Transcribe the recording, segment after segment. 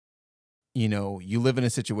you live in a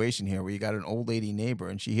situation here where you got an old lady neighbor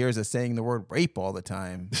and she hears us saying the word rape all the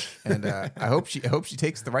time. And I hope she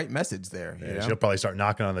takes the right message there. Yeah, she'll probably start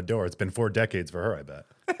knocking on the door. It's been 4 decades for her, I bet.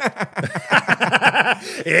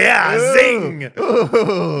 Yeah, Ooh, zing!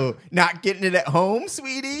 Ooh, not getting it at home,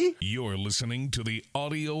 sweetie? You're listening to the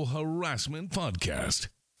Audio Harassment Podcast.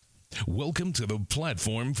 Welcome to the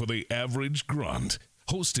platform for the average grunt,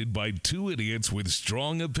 hosted by 2 idiots with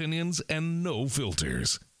strong opinions and no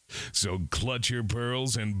filters. So clutch your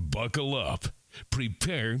pearls and buckle up.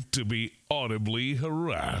 Prepare to be audibly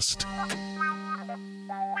harassed.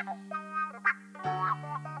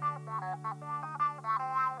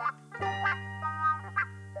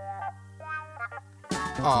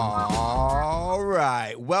 All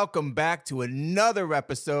right. Welcome back to another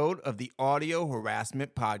episode of the Audio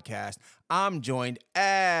Harassment Podcast. I'm joined,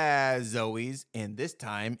 as always, and this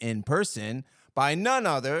time in person, by none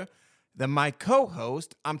other than my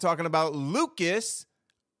co-host. I'm talking about Lukas.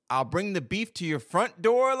 I'll bring the beef to your front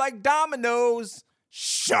door like Domino's.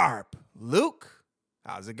 Sharp. Luke,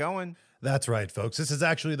 how's it going? That's right, folks. This is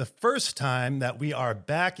actually the first time that we are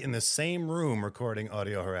back in the same room recording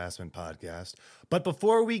Audio Harassment Podcast. But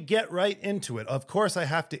before we get right into it, of course, I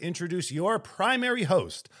have to introduce your primary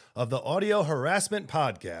host of the Audio Harassment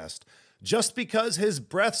Podcast. Just because his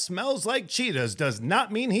breath smells like cheetahs does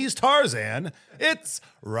not mean he's Tarzan. It's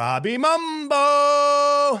Robby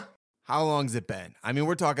Mumbo. How long's it been? I mean,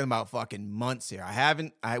 we're talking about fucking months here.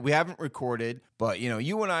 We haven't recorded, but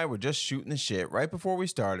you and I were just shooting the shit right before we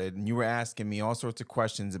started, and you were asking me all sorts of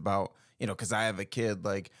questions about, because I have a kid,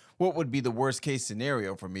 like, what would be the worst case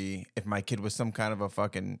scenario for me if my kid was some kind of a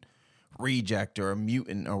fucking reject or a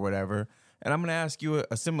mutant or whatever. And I'm going to ask you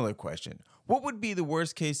a similar question. What would be the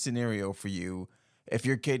worst case scenario for you if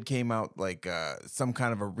your kid came out like some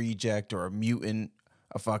kind of a reject or a mutant,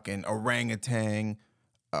 a fucking orangutan,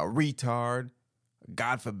 a retard,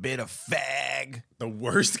 God forbid, a fag? The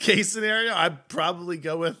worst case scenario? I'd probably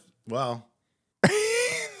go with,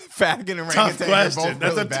 fag and orangutan. Tough question.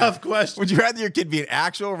 That's a tough question. Would you rather your kid be an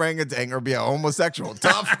actual orangutan or be a homosexual?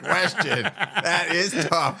 Tough question. That is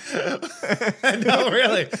tough. No,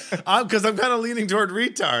 really. Because I'm kind of leaning toward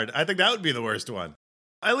retard. I think that would be the worst one.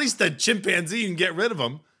 At least the chimpanzee, you can get rid of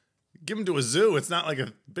him. Give him to a zoo. It's not like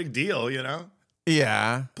a big deal,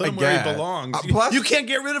 Yeah. Put him where he belongs. Plus, you can't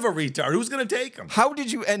get rid of a retard. Who's going to take him? How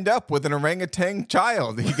did you end up with an orangutan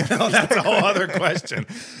child? That's a whole other question.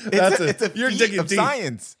 It's a you're feat digging of deep.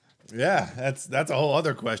 science. Yeah, that's a whole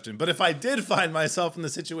other question. But if I did find myself in the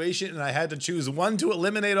situation and I had to choose one to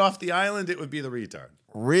eliminate off the island, it would be the retard.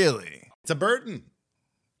 Really? It's a burden.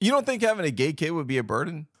 You don't think having a gay kid would be a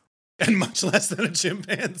burden? And much less than a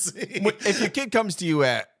chimpanzee. If your kid comes to you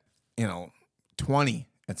at, 20,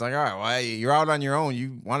 it's like, all right, well, you're out on your own.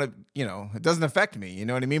 You want to, it doesn't affect me. You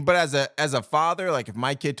know what I mean? But as a father, like if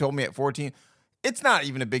my kid told me at 14, it's not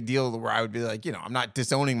even a big deal where I would be like, I'm not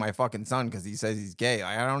disowning my fucking son because he says he's gay.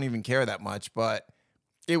 Like, I don't even care that much, but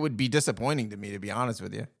it would be disappointing to me, to be honest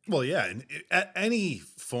with you. Well, yeah, at any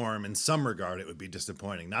form, in some regard, it would be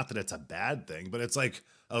disappointing. Not that it's a bad thing, but it's like,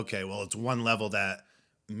 okay, well, it's one level that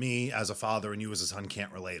me as a father and you as a son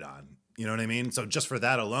can't relate on. You know what I mean? So just for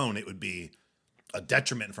that alone, it would be a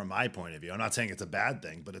detriment from my point of view. I'm not saying it's a bad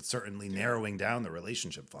thing, but it's certainly narrowing down the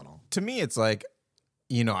relationship funnel. To me, it's like,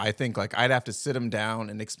 I think like I'd have to sit him down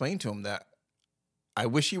and explain to him that I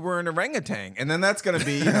wish he were an orangutan. And then that's going to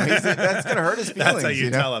be, that's going to hurt his feelings. That's how you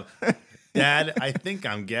tell him, Dad, I think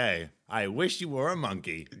I'm gay. I wish you were a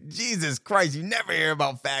monkey. Jesus Christ, you never hear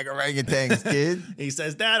about fag orangutans, kid. He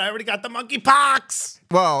says, Dad, I already got the monkey pox.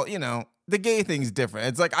 Well, the gay thing's different.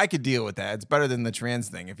 It's like I could deal with that. It's better than the trans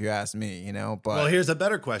thing, if you ask me, But well, here's a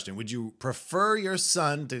better question. Would you prefer your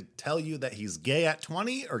son to tell you that he's gay at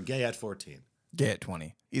 20 or gay at 14? Gay at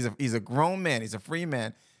 20. He's a grown man. He's a free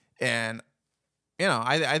man. And,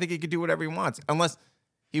 I think he could do whatever he wants, unless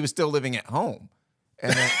he was still living at home.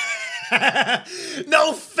 And then,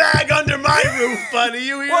 no fag under my roof, buddy.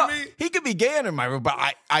 You hear me? He could be gay under my roof, but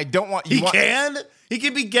I don't want you. He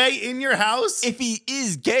can be gay in your house? If he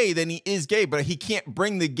is gay, then he is gay, but he can't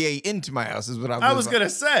bring the gay into my house, is what I was going to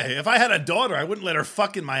say. If I had a daughter, I wouldn't let her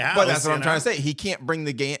fuck in my house. But that's what I'm trying to say. He can't bring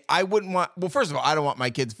the gay in. I wouldn't want, well, first of all, I don't want my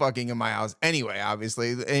kids fucking in my house anyway,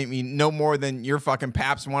 obviously. I mean, no more than your fucking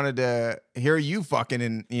paps wanted to hear you fucking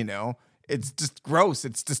and, it's just gross.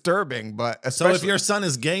 It's disturbing, but especially. So if your son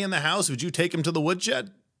is gay in the house, would you take him to the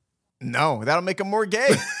woodshed? No, that'll make him more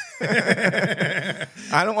gay.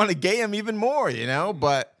 I don't want to gay him even more,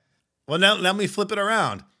 but. Well, now let me flip it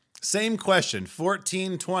around. Same question,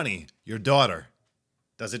 14, 20, your daughter.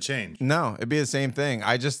 Does it change? No, it'd be the same thing.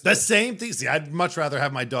 The same thing. See, I'd much rather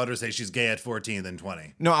have my daughter say she's gay at 14 than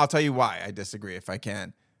 20. No, I'll tell you why I disagree if I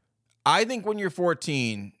can. I think when you're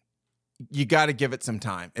 14, you got to give it some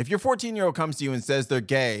time. If your 14-year-old comes to you and says they're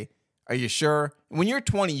gay, are you sure? When you're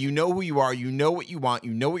 20, you know who you are. You know what you want.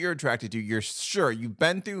 You know what you're attracted to. You're sure. You've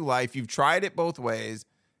been through life. You've tried it both ways.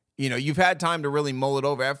 You know, you've had time to really mull it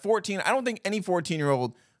over. At 14, I don't think any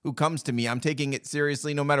 14-year-old who comes to me, I'm taking it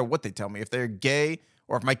seriously no matter what they tell me. If they're gay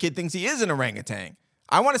or if my kid thinks he is an orangutan,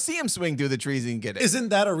 I want to see him swing through the trees and get it. Isn't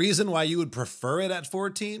that a reason why you would prefer it at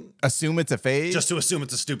 14? Assume it's a phase? Just to assume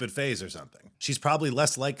it's a stupid phase or something. She's probably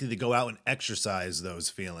less likely to go out and exercise those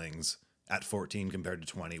feelings at 14 compared to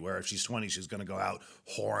 20, where if she's 20, she's going to go out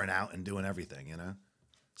whoring out and doing everything, you know?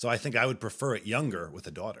 So I think I would prefer it younger with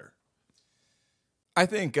a daughter. I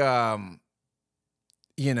think,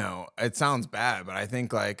 you know, it sounds bad, but I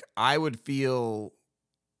think like I would feel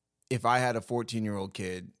if I had a 14-year-old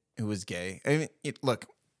kid who was gay. I mean, look,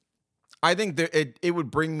 I think it would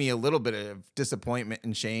bring me a little bit of disappointment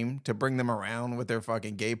and shame to bring them around with their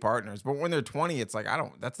fucking gay partners. But when they're 20, it's like,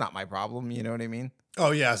 that's not my problem. You know what I mean?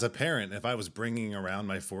 Oh, yeah. As a parent, if I was bringing around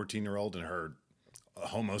my 14-year-old and her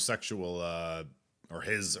homosexual or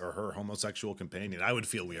his or her homosexual companion, I would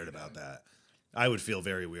feel weird about that. I would feel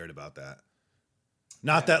very weird about that.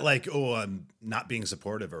 Not that like, oh, I'm not being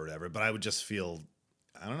supportive or whatever, but I would just feel,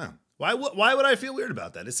 I don't know. Why would I feel weird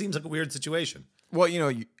about that? It seems like a weird situation. Well, you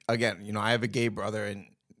know, again, you know, I have a gay brother and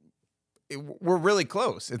we're really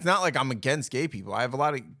close. It's not like I'm against gay people. I have a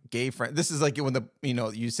lot of gay friends. This is like when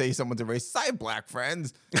you say someone's a racist. I have black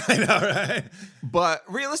friends. I know, right? But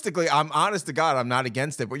realistically, I'm honest to God, I'm not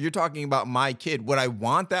against it. But you're talking about my kid. Would I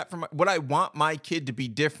want that would I want my kid to be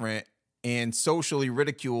different and socially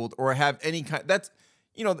ridiculed or have any kind? That's,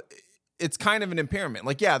 you know, it's kind of an impairment.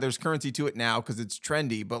 Like, yeah, there's currency to it now because it's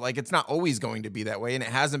trendy, but like it's not always going to be that way, and it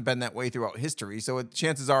hasn't been that way throughout history. So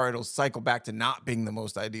chances are it'll cycle back to not being the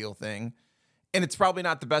most ideal thing, and it's probably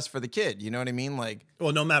not the best for the kid. You know what I mean? Like,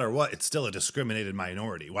 well, no matter what, it's still a discriminated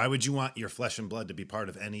minority. Why would you want your flesh and blood to be part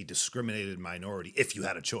of any discriminated minority if you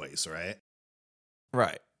had a choice, right?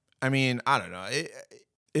 Right. I mean, I don't know.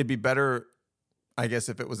 It'd be better, I guess,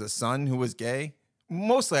 if it was a son who was gay.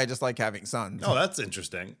 Mostly, I just like having sons. Oh, that's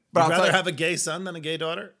interesting. But Would you rather have a gay son than a gay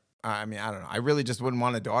daughter? I mean, I don't know. I really just wouldn't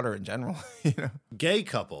want a daughter in general. You know, gay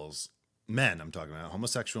couples, men, I'm talking about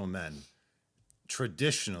homosexual men,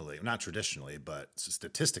 not traditionally, but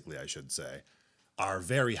statistically, I should say, are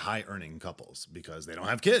very high earning couples because they don't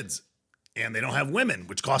have kids and they don't have women,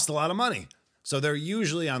 which cost a lot of money. So they're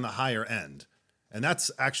usually on the higher end. And that's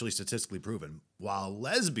actually statistically proven. While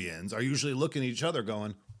lesbians are usually looking at each other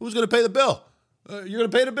going, who's going to pay the bill? You're going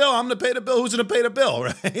to pay the bill. I'm going to pay the bill. Who's going to pay the bill,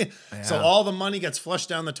 right? Yeah. So all the money gets flushed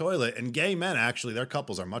down the toilet. And gay men, actually, their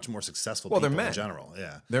couples are much more successful people in general.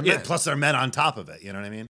 Yeah. They're men. Plus, they're men on top of it. You know what I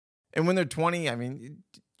mean? And when they're 20, I mean,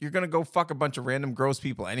 you're going to go fuck a bunch of random gross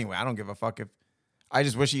people anyway. I don't give a fuck if... I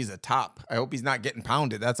just wish he's a top. I hope he's not getting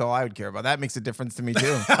pounded. That's all I would care about. That makes a difference to me,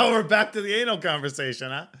 too. We're back to the anal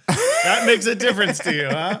conversation, huh? That makes a difference to you,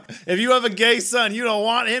 huh? If you have a gay son, you don't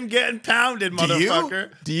want him getting pounded,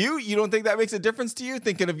 motherfucker. Do you? You don't think that makes a difference to you?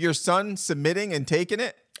 Thinking of your son submitting and taking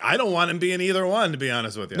it? I don't want him being either one, to be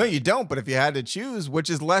honest with you. No, you don't. But if you had to choose, which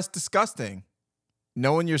is less disgusting?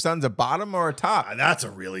 Knowing your son's a bottom or a top? That's a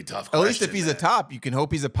really tough question. At least if he's a top, you can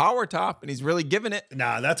hope he's a power top and he's really giving it.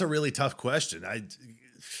 Nah, that's a really tough question.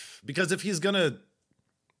 Because if he's going to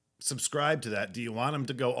subscribe to that, do you want him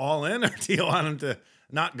to go all in or do you want him to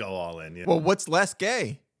not go all in? You know? Well, what's less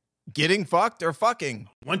gay? Getting fucked or fucking?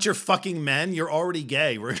 Once you're fucking men, you're already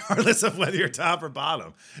gay, regardless of whether you're top or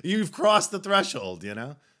bottom. You've crossed the threshold, you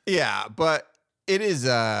know? Yeah, but it is,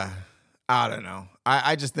 I don't know.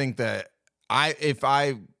 I just think that if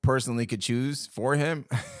I personally could choose for him,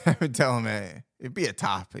 I would tell him, hey, it'd be a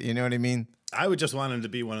top. You know what I mean? I would just want him to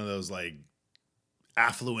be one of those like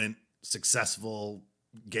affluent, successful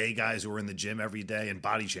gay guys who are in the gym every day and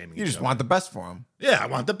body shaming. You just want the best for him. Yeah, I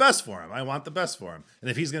want the best for him. And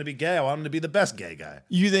if he's going to be gay, I want him to be the best gay guy.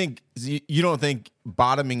 You don't think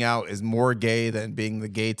bottoming out is more gay than being the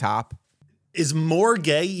gay top? Is more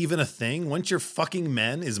gay even a thing? Once you're fucking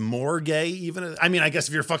men, is more gay even I mean, I guess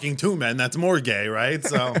if you're fucking two men, that's more gay, right?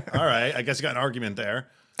 So, all right. I guess you got an argument there.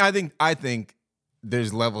 I think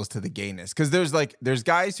there's levels to the gayness. Because there's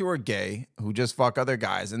guys who are gay who just fuck other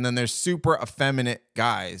guys. And then there's super effeminate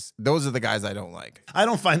guys. Those are the guys I don't like. I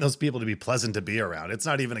don't find those people to be pleasant to be around. It's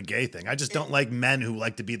not even a gay thing. I just don't like men who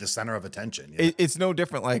like to be the center of attention. You know? It's no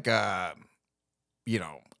different like, you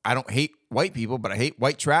know, I don't hate white people, but I hate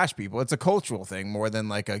white trash people. It's a cultural thing more than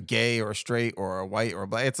like a gay or a straight or a white or a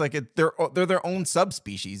black. It's like they're their own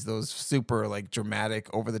subspecies, those super like dramatic,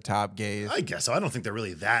 over the top gays. I guess so. I don't think they're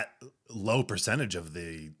really that low percentage of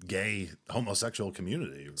the gay homosexual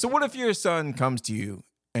community. So what if your son comes to you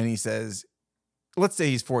and he says, let's say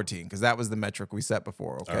he's 14, because that was the metric we set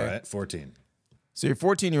before, okay? All right, 14. So your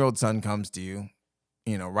 14-year-old son comes to you,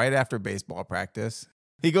 right after baseball practice.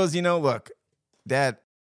 He goes, look, Dad,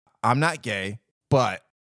 I'm not gay, but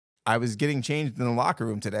I was getting changed in the locker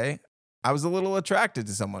room today. I was a little attracted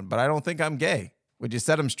to someone, but I don't think I'm gay. Would you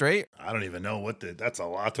set him straight? I don't even know that's a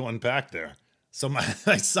lot to unpack there. So my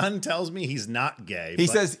son tells me he's not gay. He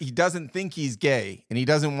says he doesn't think he's gay, and he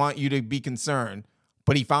doesn't want you to be concerned,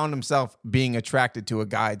 but he found himself being attracted to a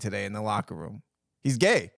guy today in the locker room. He's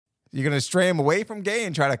gay. You're going to stray him away from gay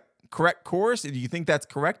and try to correct course? Do you think that's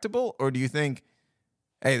correctable? Or do you think,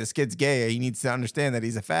 hey, this kid's gay, he needs to understand that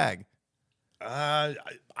he's a fag? I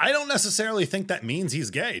don't necessarily think that means he's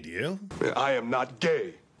gay, do you? I am not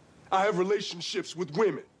gay. I have relationships with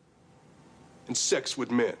women and sex with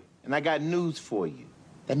men. And I got news for you.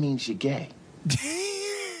 That means you're gay.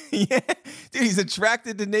 Yeah. Dude, he's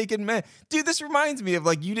attracted to naked men. Dude, this reminds me of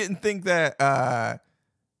like you didn't think that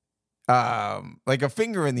like a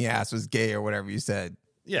finger in the ass was gay or whatever you said.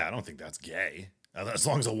 Yeah, I don't think that's gay. As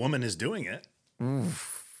long as a woman is doing it.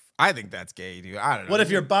 Oof. I think that's gay, dude. I don't know. What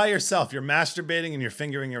if you're by yourself, you're masturbating and you're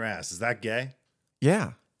fingering your ass? Is that gay?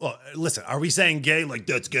 Yeah. Well, listen, are we saying gay like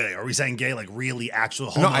that's gay? Are we saying gay like really actual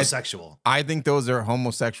homosexual? I think those are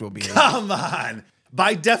homosexual behavior. Come on.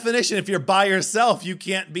 By definition, if you're by yourself, you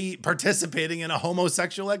can't be participating in a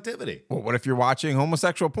homosexual activity. Well, what if you're watching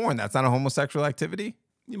homosexual porn? That's not a homosexual activity?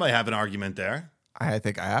 You might have an argument there. I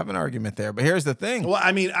think I have an argument there, but here's the thing. Well,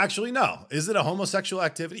 I mean, actually, no. Is it a homosexual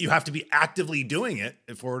activity? You have to be actively doing it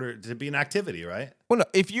in order to be an activity, right? Well, no,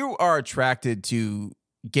 if you are attracted to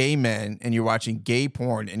gay men and you're watching gay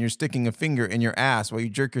porn and you're sticking a finger in your ass while you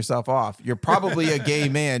jerk yourself off, you're probably a gay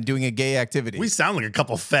man doing a gay activity. We sound like a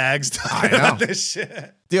couple fags talking about this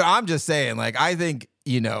shit. Dude, I'm just saying, like, I think,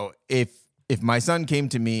 if my son came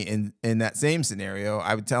to me in that same scenario,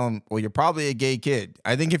 I would tell him, well, you're probably a gay kid.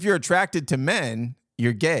 I think if you're attracted to men,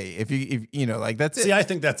 you're gay. If that's it. See, I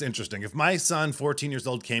think that's interesting. If my son, 14 years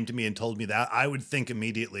old, came to me and told me that, I would think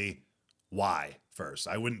immediately, why first?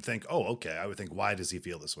 I wouldn't think, oh, okay. I would think, why does he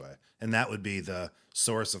feel this way? And that would be the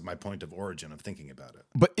source of my point of origin of thinking about it.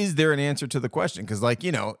 But is there an answer to the question? Because,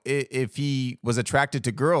 if he was attracted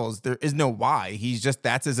to girls, there is no why.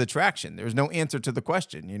 That's his attraction. There's no answer to the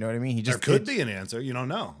question. You know what I mean? There could be an answer. You don't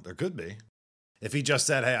know. There could be. If he just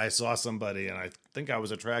said, hey, I saw somebody and I think I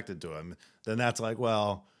was attracted to him, then that's like,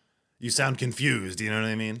 well, you sound confused. You know what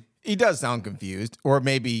I mean? He does sound confused. Or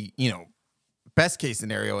maybe, best case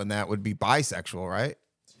scenario in that would be bisexual, right?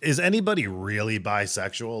 Is anybody really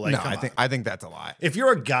bisexual? Like, no, I think that's a lie. If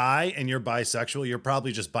you're a guy and you're bisexual, you're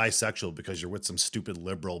probably just bisexual because you're with some stupid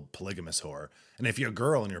liberal polygamous whore. And if you're a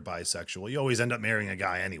girl and you're bisexual, you always end up marrying a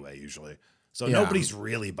guy anyway, usually. So nobody's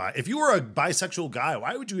really If you were a bisexual guy,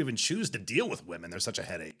 why would you even choose to deal with women? They're such a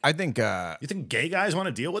headache. I think you think gay guys want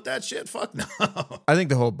to deal with that shit? Fuck no. I think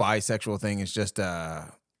the whole bisexual thing is just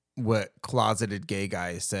what closeted gay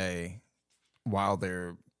guys say while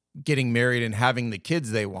they're getting married and having the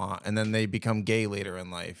kids they want, and then they become gay later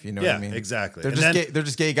in life. You know what I mean? Exactly. They're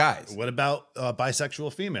just gay guys. What about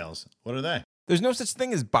bisexual females? What are they? There's no such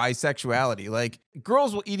thing as bisexuality. Like,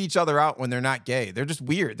 girls will eat each other out when they're not gay. They're just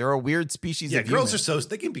weird. They're a weird species of girls human.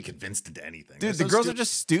 they can be convinced into anything. Dude, the girls are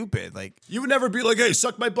just stupid. Like, you would never be like, hey,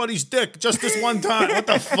 suck my buddy's dick just this one time. What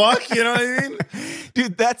the fuck? You know what I mean?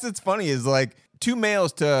 Dude, that's what's funny is like 2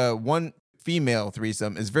 males to 1 female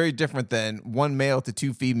threesome is very different than 1 male to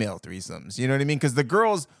 2 female threesomes. You know what I mean? Because the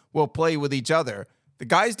girls will play with each other. The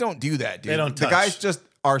guys don't do that, dude. They don't touch. The guys just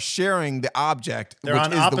are sharing the object. They're which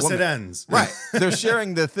on is opposite the woman. ends. Right. They're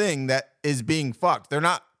sharing the thing that is being fucked. They're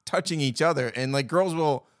not touching each other. And like girls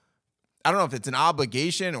will, I don't know if it's an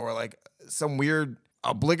obligation or like some weird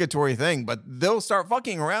obligatory thing, but they'll start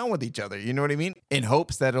fucking around with each other. You know what I mean? In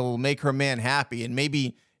hopes that it'll make her man happy. And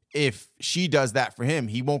maybe if she does that for him,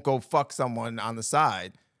 he won't go fuck someone on the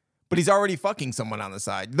side. But he's already fucking someone on the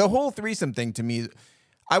side. The whole threesome thing to me,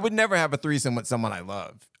 I would never have a threesome with someone I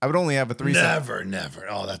love. I would only have a threesome. Never.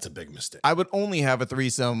 Oh, that's a big mistake. I would only have a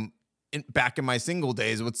threesome back in my single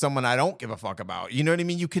days with someone I don't give a fuck about. You know what I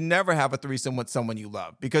mean? You can never have a threesome with someone you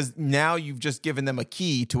love because now you've just given them a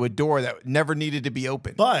key to a door that never needed to be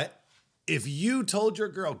opened. But if you told your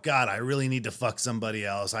girl, God, I really need to fuck somebody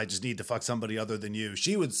else. I just need to fuck somebody other than you.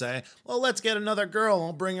 She would say, well, let's get another girl and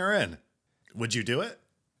we'll bring her in. Would you do it?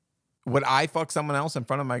 Would I fuck someone else in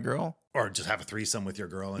front of my girl? Or just have a threesome with your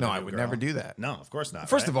girl. And No, a I new would girl. never do that. No, of course not.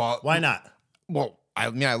 First right? of all, why not? Well, I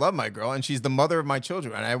mean, I love my girl, and she's the mother of my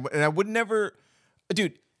children, and I would never,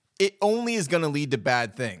 dude. It only is going to lead to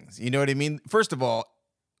bad things. You know what I mean? First of all,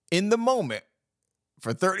 in the moment,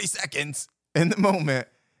 for 30 seconds, in the moment,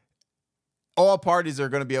 all parties are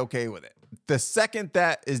going to be okay with it. The second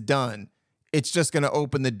that is done, it's just going to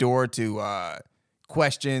open the door to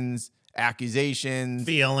questions, accusations,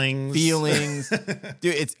 feelings.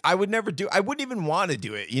 Dude, I wouldn't even want to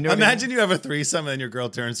do it. You know, imagine you have a threesome and your girl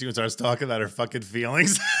turns to you and starts talking about her fucking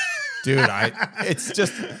feelings. Dude, it's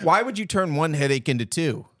just, why would you turn one headache into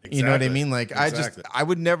two? Exactly. You know what I mean? Like, exactly. I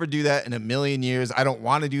would never do that in a million years. I don't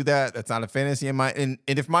want to do that. That's not a fantasy of mine. And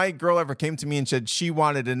if my girl ever came to me and said she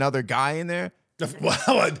wanted another guy in there,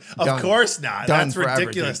 well, of course not. That's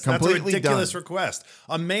ridiculous. That's a ridiculous request.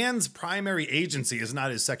 A man's primary agency is not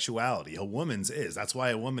his sexuality. A woman's is. That's why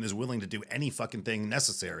a woman is willing to do any fucking thing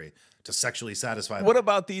necessary to sexually satisfy them. What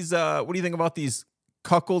about these, what do you think about these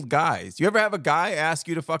cuckold guys? You ever have a guy ask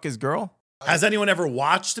you to fuck his girl? Has anyone ever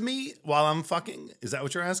watched me while I'm fucking? Is that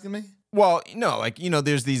what you're asking me? Well, no, like, you know,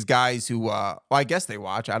 there's these guys who, well, I guess they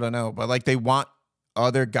watch, I don't know, but like they want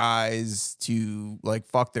other guys to like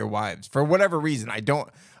fuck their wives for whatever reason.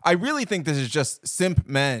 I really think this is just simp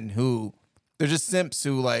men who, they're just simps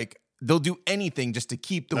who like, they'll do anything just to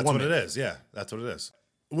keep the woman. That's what it is. Yeah, that's what it is.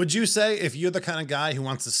 Would you say if you're the kind of guy who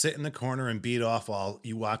wants to sit in the corner and beat off while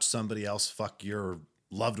you watch somebody else fuck your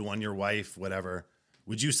loved one, your wife, whatever,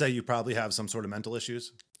 would you say you probably have some sort of mental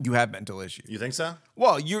issues? You have mental issues. You think so?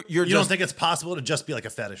 Well, you don't think it's possible to just be like a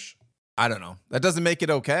fetish? I don't know. That doesn't make it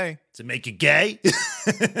okay. Does it make you gay?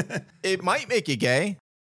 It might make you gay.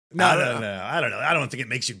 No. I don't know. I don't think it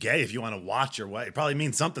makes you gay if you want to watch your wife. It probably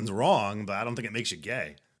means something's wrong, but I don't think it makes you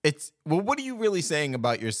gay. Well, what are you really saying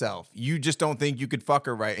about yourself? You just don't think you could fuck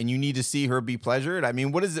her right, and you need to see her be pleasured? I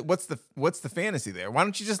mean, what is it? What's the fantasy there? Why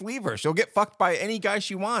don't you just leave her? She'll get fucked by any guy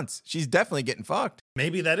she wants. She's definitely getting fucked.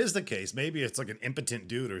 Maybe that is the case. Maybe it's like an impotent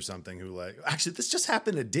dude or something who like, actually, this just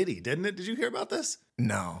happened to Diddy, didn't it? Did you hear about this?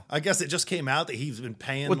 No. I guess it just came out that he's been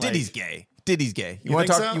paying. Well, Diddy's gay. Diddy's gay. You want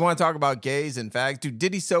to talk about gays and fags? Dude,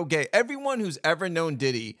 Diddy's so gay. Everyone who's ever known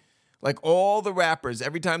Diddy, like all the rappers,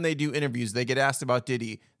 every time they do interviews, they get asked about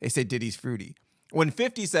Diddy. They say Diddy's fruity. When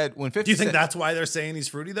 50 said, do you think that's why they're saying he's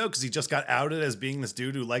fruity though? Because he just got outed as being this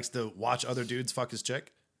dude who likes to watch other dudes fuck his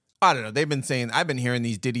chick? I don't know. I've been hearing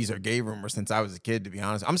these Diddy's are gay rumors since I was a kid, to be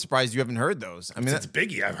honest. I'm surprised you haven't heard those. I mean, it's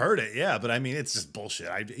Biggie. I've heard it. Yeah. But I mean, it's just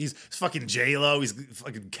bullshit. He's fucking J-Lo. He's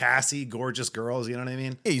fucking Cassie, gorgeous girls. You know what I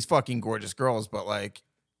mean? Yeah, he's fucking gorgeous girls, but like,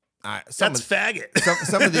 faggot.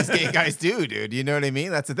 Some of these gay guys do, dude. You know what I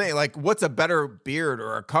mean? That's the thing. Like, what's a better beard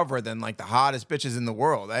or a cover than like the hottest bitches in the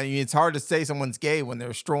world? I mean, it's hard to say someone's gay when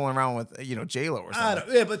they're strolling around with, J-Lo or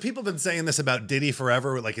something. Yeah, but people have been saying this about Diddy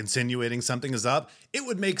forever, like insinuating something is up. It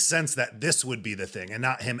would make sense that this would be the thing and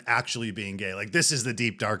not him actually being gay. Like, this is the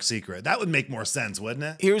deep, dark secret. That would make more sense, wouldn't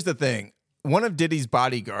it? Here's the thing. One of Diddy's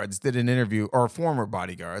bodyguards did an interview, or former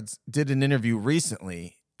bodyguards did an interview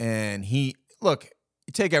recently, and you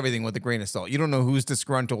take everything with a grain of salt. You don't know who's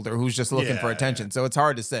disgruntled or who's just looking for attention. So it's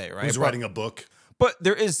hard to say, right? Who's writing a book? But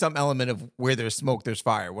there is some element of where there's smoke, there's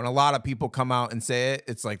fire. When a lot of people come out and say it,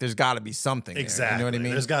 it's like there's got to be something. Exactly. There, you know what I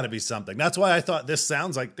mean? There's got to be something. That's why I thought this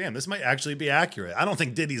sounds like, damn, this might actually be accurate. I don't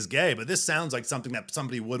think Diddy's gay, but this sounds like something that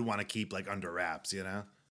somebody would want to keep like under wraps, you know?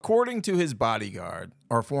 According to his bodyguard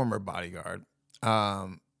or former bodyguard,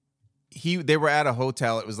 they were at a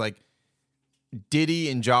hotel. It was like Diddy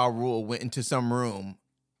and Ja Rule went into some room.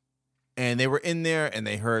 And they were in there and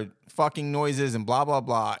they heard fucking noises and blah, blah,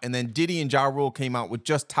 blah. And then Diddy and Ja Rule came out with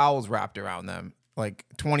just towels wrapped around them like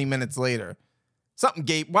 20 minutes later. Something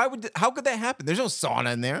gay. How could that happen? There's no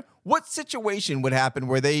sauna in there. What situation would happen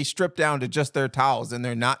where they strip down to just their towels and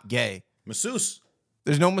they're not gay? Masseuse.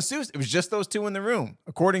 There's no masseuse. It was just those two in the room.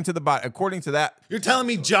 According to that. You're telling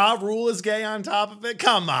me Ja Rule is gay on top of it?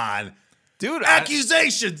 Come on. Dude,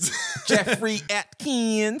 accusations. Jeffrey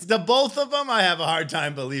Atkins. The both of them, I have a hard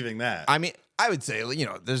time believing that. I mean, I would say,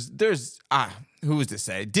 there's who's to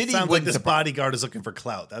say? Diddy sounds like this bodyguard is looking for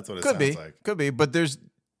clout. That's what it sounds like. Could be, but there's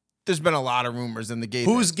been a lot of rumors in the gay.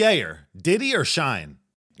 Who's gayer, Diddy or Shine?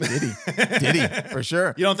 Diddy, for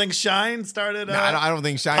sure. You don't think Shine started? No, I don't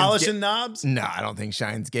think Shine's polishing knobs. No, I don't think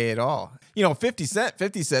Shine's gay at all. 50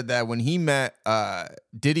 said that when he met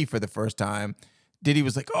Diddy for the first time. Diddy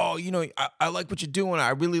was like, oh, I like what you're doing.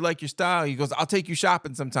 I really like your style. He goes, I'll take you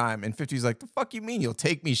shopping sometime. And 50's like, the fuck you mean you'll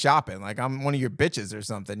take me shopping? Like I'm one of your bitches or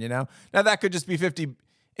something, Now that could just be 50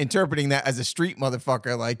 interpreting that as a street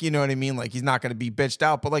motherfucker. Like, you know what I mean? Like he's not going to be bitched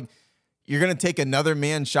out. But like, you're going to take another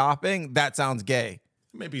man shopping? That sounds gay.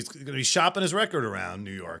 Maybe he's going to be shopping his record around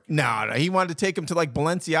New York. No, he wanted to take him to like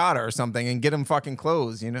Balenciaga or something and get him fucking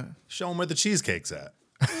clothes, you know? Show him where the cheesecake's at.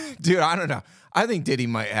 Dude, I don't know. I think Diddy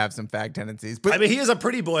might have some fag tendencies. But I mean, he is a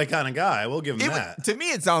pretty boy kind of guy. I will give him that. To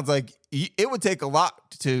me, it sounds like it would take a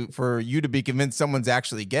lot for you to be convinced someone's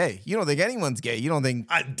actually gay. You don't think anyone's gay. You don't think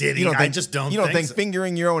Diddy. I just don't. You don't think so.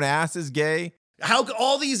 fingering your own ass is gay? How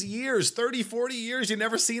all these years, 30, 40 years, you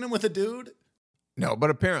never seen him with a dude? No, but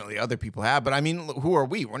apparently other people have. But I mean, who are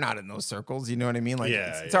we? We're not in those circles. You know what I mean? Like,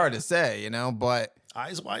 it's hard to say, you know, but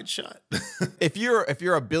eyes wide shut. if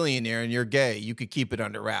you're a billionaire and you're gay, you could keep it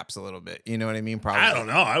under wraps a little bit. You know what I mean? Probably. I don't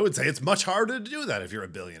know. I would say it's much harder to do that if you're a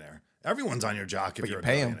billionaire. Everyone's on your jock if you're a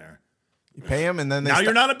billionaire. You pay them, and then now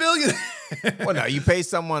you're not a billionaire. Well, no, you pay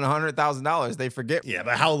someone $100,000, they forget. Yeah,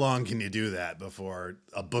 but how long can you do that before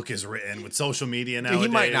a book is written with social media nowadays? He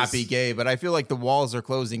might not be gay, but I feel like the walls are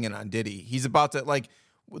closing in on Diddy. He's about to, like,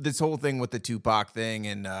 this whole thing with the Tupac thing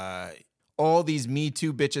and all these Me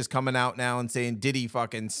Too bitches coming out now and saying Diddy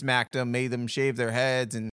fucking smacked them, made them shave their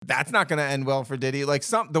heads, and that's not going to end well for Diddy. Like,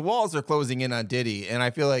 the walls are closing in on Diddy, and I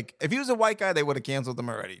feel like if he was a white guy, they would have canceled him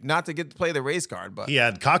already. Not to get to play the race card, but he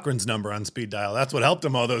had Cochran's number on speed dial. That's what helped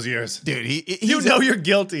him all those years. Dude, you're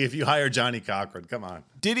guilty if you hire Johnny Cochran. Come on.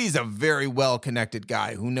 Diddy's a very well-connected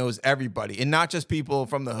guy who knows everybody, and not just people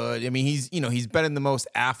from the hood. I mean, he's been in the most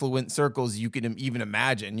affluent circles you can even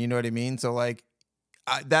imagine. You know what I mean? So, like,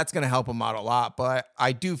 that's going to help him out a lot. But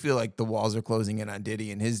I do feel like the walls are closing in on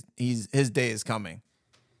Diddy, and his day is coming.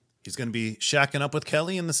 He's going to be shacking up with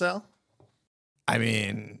Kelly in the cell? I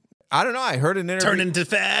mean, I don't know. I heard an interview. Turn into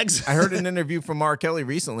fags? I heard an interview from R. Kelly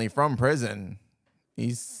recently from prison.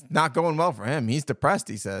 He's not going well for him. He's depressed,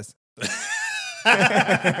 he says.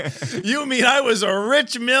 You mean I was a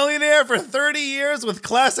rich millionaire for 30 years with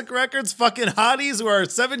classic records, fucking hotties who are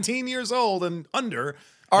 17 years old and under,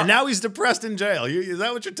 and now he's depressed in jail? Is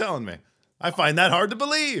that what you're telling me? I find that hard to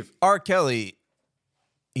believe. R. Kelly,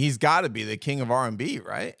 he's got to be the king of R&B,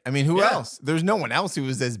 right? I mean, who else? There's no one else who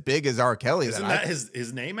was as big as R. Kelly. Isn't that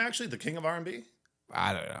his name, actually? The king of R&B?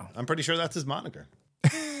 I don't know. I'm pretty sure that's his moniker.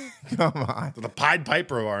 Come on. The Pied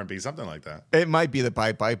Piper of R&B, something like that. It might be the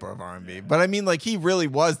Pied Piper of R&B. Yeah. But I mean, like, he really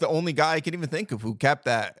was the only guy I could even think of who kept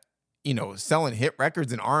that, selling hit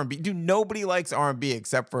records in R&B. Dude, nobody likes R&B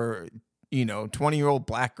except for, 20-year-old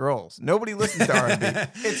black girls. Nobody listens to R&B.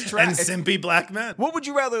 It's trash. And simpy black men. What would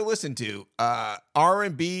you rather listen to,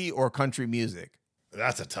 R&B or country music?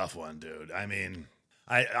 That's a tough one, dude. I mean,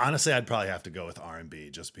 I'd probably have to go with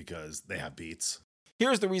R&B just because they have beats.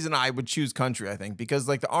 Here's the reason I would choose country, I think, because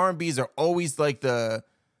like the R&Bs are always like the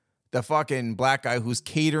fucking black guy who's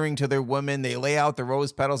catering to their women. They lay out the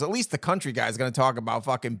rose petals. At least the country guy is going to talk about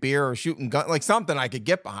fucking beer or shooting gun, like something I could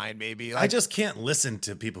get behind maybe. Like, I just can't listen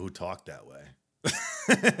to people who talk that way.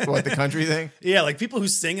 What, the country thing? Yeah, like people who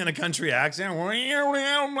sing in a country accent.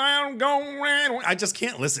 I just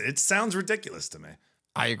can't listen. It sounds ridiculous to me.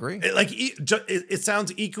 I agree. It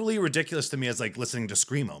sounds equally ridiculous to me as like listening to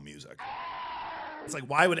screamo music. It's like,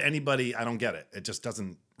 why would anybody? I don't get it. It just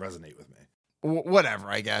doesn't resonate with me.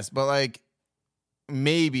 Whatever, I guess. But like,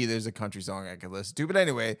 maybe there's a country song I could listen to. But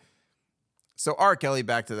anyway, so R. Kelly,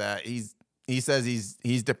 back to that. He says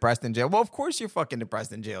he's depressed in jail. Well, of course you're fucking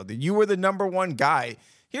depressed in jail, dude. You were the number one guy.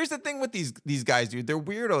 Here's the thing with these guys, dude. They're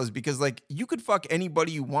weirdos because like you could fuck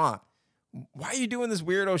anybody you want. Why are you doing this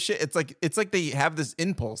weirdo shit? It's like they have this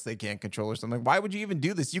impulse they can't control or something. Why would you even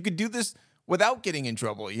do this? You could do this without getting in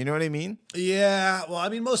trouble. You know what I mean? Yeah. Well, I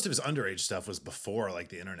mean, most of his underage stuff was before like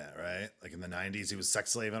the internet, right? Like in the 90s, he was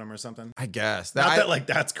sex slaving them or something. I guess.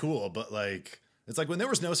 That's cool, but like, it's like when there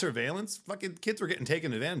was no surveillance, fucking kids were getting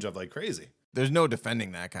taken advantage of like crazy. There's no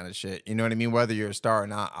defending that kind of shit. You know what I mean? Whether you're a star or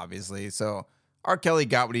not, obviously. So R. Kelly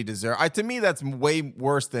got what he deserved. To me, that's way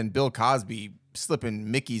worse than Bill Cosby slipping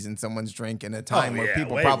Mickeys in someone's drink in a time where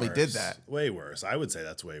people probably did that. Way worse. I would say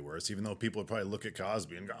that's way worse, even though people would probably look at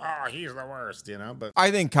Cosby and go, oh, he's the worst, But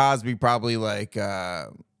I think Cosby probably like,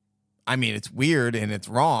 it's weird and it's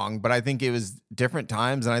wrong, but I think it was different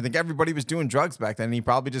times. And I think everybody was doing drugs back then. And he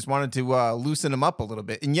probably just wanted to loosen them up a little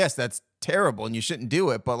bit. And yes, that's terrible and you shouldn't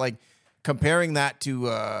do it. But like, comparing that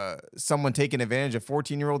to someone taking advantage of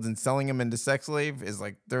 14-year-olds and selling them into sex slave is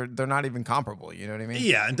like they're not even comparable. You know what I mean?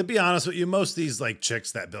 Yeah, and to be honest with you, most of these like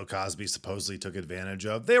chicks that Bill Cosby supposedly took advantage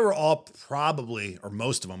of, they were all probably, or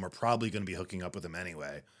most of them were probably going to be hooking up with him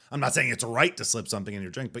anyway. I'm not saying it's right to slip something in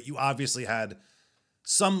your drink, but you obviously had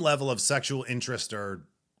some level of sexual interest or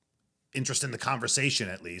interest in the conversation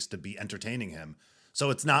at least to be entertaining him.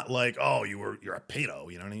 So it's not like, oh, you're a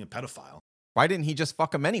pedo, you know what I mean, a pedophile. Why didn't he just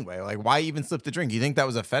fuck him anyway? Like, why even slip the drink? You think that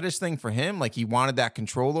was a fetish thing for him? Like, he wanted that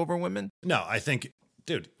control over women? No, I think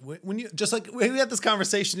Dude, when you just like we had this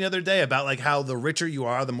conversation the other day about like how the richer you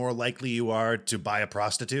are, the more likely you are to buy a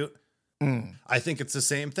prostitute. I think it's the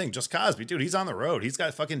same thing. Just Cosby, dude, he's on the road. He's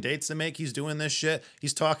got fucking dates to make. He's doing this shit.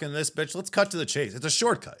 He's talking to this bitch. Let's cut to the chase. It's a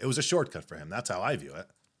shortcut. It was a shortcut for him. That's how I view it.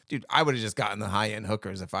 Dude, I would have just gotten the high-end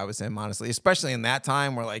hookers if I was him, honestly, especially in that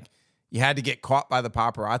time where, like, you had to get caught by the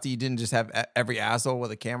paparazzi. You didn't just have every asshole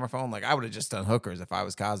with a camera phone. Like, I would have just done hookers if I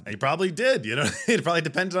was Cosby. He probably did. You know, it probably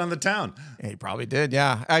depended on the town. He probably did,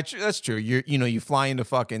 yeah. That's true. You fly into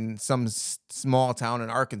fucking some small town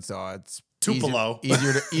in Arkansas. It's Tupelo.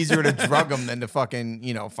 Easier to drug them than to fucking,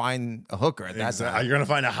 find a hooker at that time. You're going to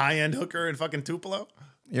find a high-end hooker in fucking Tupelo?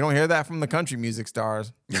 You don't hear that from the country music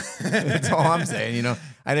stars. That's all I'm saying,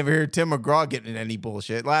 I never hear Tim McGraw getting in any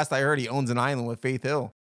bullshit. Last I heard, he owns an island with Faith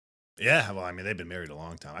Hill. Yeah, well, I mean, they've been married a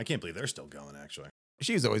long time. I can't believe they're still going, actually.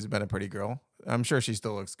 She's always been a pretty girl. I'm sure she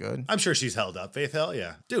still looks good. I'm sure she's held up. Faith Hill,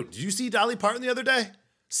 yeah. Dude, did you see Dolly Parton the other day?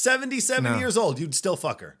 77 years old. You'd still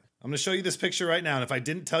fuck her. I'm going to show you this picture right now, and if I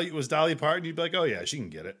didn't tell you it was Dolly Parton, you'd be like, oh, yeah, she can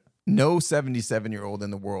get it. No 77-year-old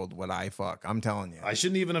in the world would I fuck. I'm telling you. I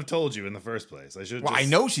shouldn't even have told you in the first place. I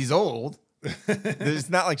know she's old.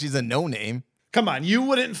 It's not like she's a no-name. Come on, you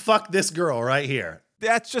wouldn't fuck this girl right here.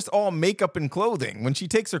 That's just all makeup and clothing. When she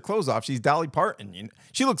takes her clothes off, she's Dolly Parton.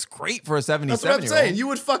 She looks great for a 77-year-old. That's what I'm saying. You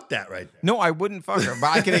would fuck that right there. No, I wouldn't fuck her,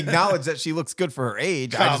 but I can acknowledge that she looks good for her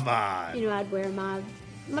age. Come on. I'd wear my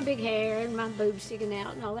big hair and my boobs sticking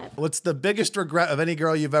out and all that. What's the biggest regret of any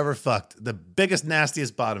girl you've ever fucked? The biggest,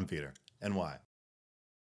 nastiest bottom feeder, and why?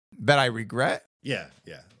 That I regret? Yeah.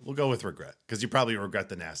 We'll go with regret, because you probably regret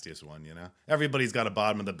the nastiest one, Everybody's got a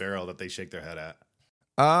bottom of the barrel that they shake their head at.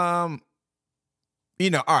 All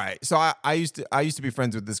right. So I used to be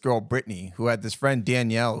friends with this girl, Brittany, who had this friend,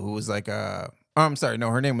 Danielle, who was like I'm sorry.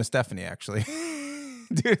 No, her name was Stephanie, actually.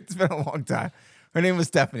 Dude, it's been a long time. Her name was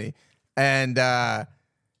Stephanie. And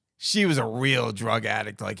she was a real drug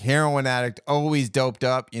addict, like heroin addict, always doped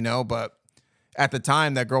up, but at the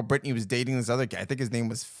time that girl Brittany was dating this other guy. I think his name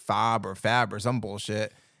was Fab or some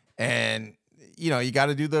bullshit. And, you got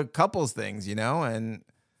to do the couples things, and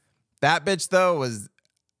that bitch though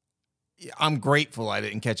I'm grateful I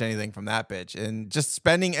didn't catch anything from that bitch. And just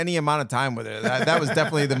spending any amount of time with her, that was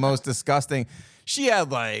definitely the most disgusting. She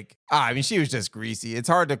had she was just greasy. It's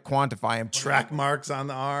hard to quantify and track marks on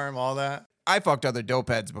the arm, all that. I fucked other dope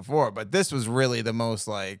heads before, but this was really the most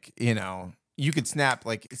you could snap,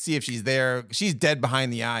 see if she's there. She's dead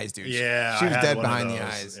behind the eyes, dude. Yeah. She was dead behind the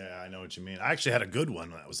eyes. Yeah, I know what you mean. I actually had a good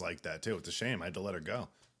one that was like that too. It's a shame I had to let her go.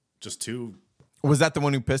 Just too. Was that the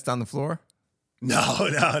one who pissed on the floor?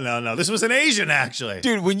 No. This was an Asian, actually.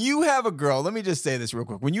 Dude, when you have a girl, let me just say this real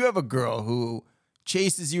quick. When you have a girl who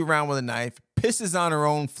chases you around with a knife, pisses on her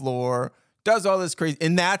own floor, does all this crazy,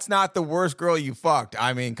 and that's not the worst girl you fucked.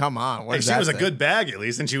 I mean, come on. She was a good bag, at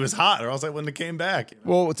least, and she was hot, or else I wouldn't have came back.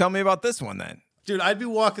 Well, tell me about this one, then. Dude, I'd be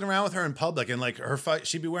walking around with her in public, and her fight,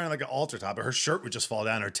 she'd be wearing an halter top, but her shirt would just fall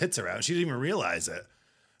down, her tits are out, and she didn't even realize it.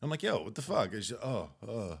 I'm like, yo, what the fuck? And she,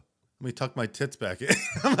 let me tuck my tits back in.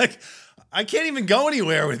 I'm like, I can't even go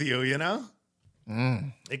anywhere with you,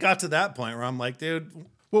 It got to that point where I'm like, dude,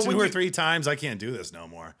 two or three times, I can't do this no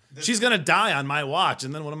more. She's going to die on my watch,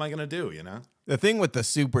 and then what am I going to do, The thing with the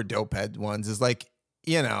super dope head ones is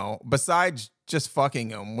besides just fucking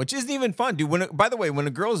them, which isn't even fun, dude. By the way, when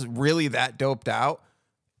a girl's really that doped out,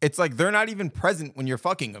 it's like they're not even present when you're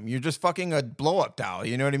fucking them. You're just fucking a blow-up doll.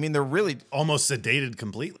 You know what I mean? They're really almost sedated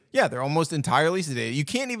completely. Yeah, they're almost entirely sedated. You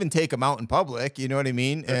can't even take them out in public. You know what I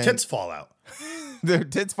mean? Their tits fall out. Their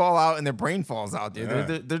tits fall out and their brain falls out, dude.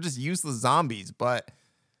 Yeah. They're just useless zombies. But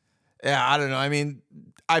yeah, I don't know. I mean,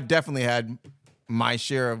 I've definitely had my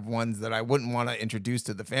share of ones that I wouldn't want to introduce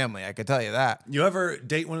to the family. I could tell you that. You ever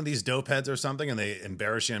date one of these dope heads or something and they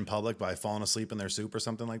embarrass you in public by falling asleep in their soup or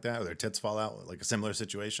something like that? Or their tits fall out, like a similar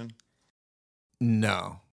situation?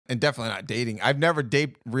 No. And definitely not dating. I've never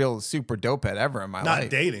dated real super dope head ever in my life. Not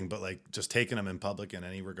dating, but just taking them in public in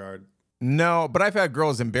any regard? No, but I've had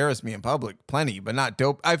girls embarrass me in public. Plenty, but not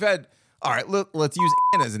dope. All right, let's use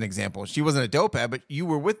Anne as an example. She wasn't a dope head, but you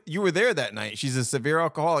were there that night. She's a severe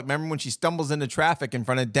alcoholic. Remember when she stumbles into traffic in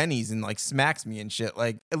front of Denny's and smacks me and shit?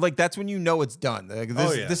 Like that's when you know it's done.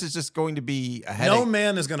 This is just going to be a headache. No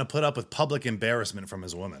man is going to put up with public embarrassment from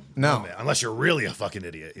his woman. No man, unless you're really a fucking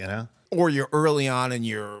idiot, Or you're early on in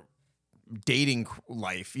your dating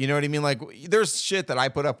life. You know what I mean? There's shit that I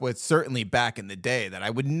put up with certainly back in the day that I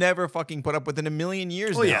would never fucking put up with in a million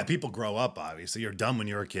years. Well, yeah, people grow up, obviously. You're dumb when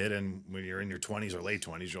you're a kid, and when you're in your 20s or late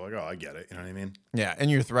 20s, you're like, oh, I get it. You know what I mean? Yeah, and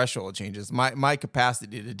your threshold changes. My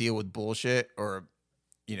capacity to deal with bullshit or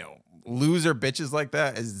loser bitches like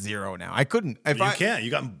that is zero now. I couldn't. You can't.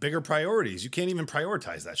 You got bigger priorities. You can't even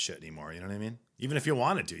prioritize that shit anymore. You know what I mean? Even if you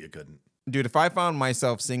wanted to, you couldn't. Dude, if I found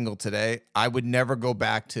myself single today, I would never go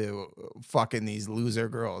back to fucking these loser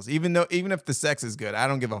girls. Even if the sex is good, I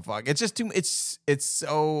don't give a fuck. It's just it's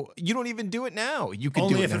so you don't even do it now. You could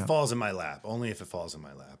only do it if now. It falls in my lap. Only if it falls in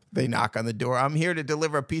my lap. They knock on the door. I'm here to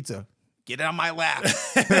deliver a pizza. Get it on my lap.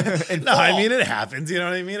 No, I mean, it happens. You know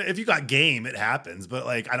what I mean? If you got game, it happens. But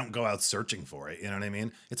like, I don't go out searching for it. You know what I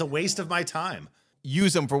mean? It's a waste of my time.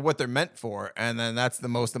 Use them for what they're meant for, and then that's the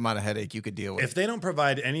most amount of headache you could deal with. If they don't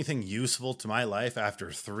provide anything useful to my life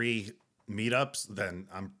after 3 meetups, then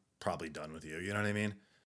I'm probably done with you. You know what I mean?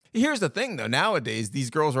 Here's the thing, though. Nowadays,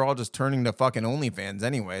 these girls are all just turning to fucking OnlyFans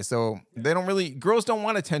anyway. So girls don't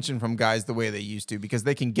want attention from guys the way they used to because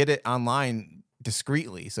they can get it online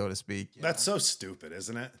discreetly, so to speak. That's so stupid,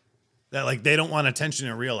 isn't it? That like they don't want attention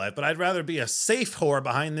in real life, but I'd rather be a safe whore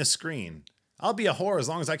behind this screen. I'll be a whore as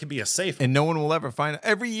long as I can be a safe whore. And no one will ever find it.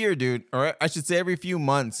 Every year, dude, or I should say every few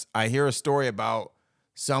months, I hear a story about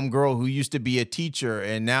some girl who used to be a teacher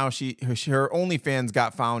and now her OnlyFans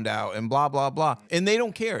got found out and blah, blah, blah. And they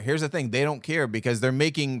don't care. Here's the thing. They don't care because they're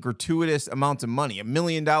making gratuitous amounts of money, $1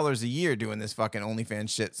 million a year doing this fucking OnlyFans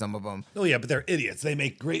shit, some of them. Oh, yeah, but they're idiots. They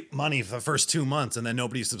make great money for the first 2 months and then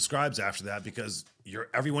nobody subscribes after that because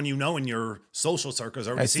everyone you know in your social circles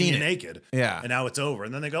already seen you naked. Yeah. And now it's over.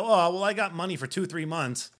 And then they go, oh, well, I got money for 2-3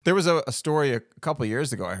 months. There was a story a couple of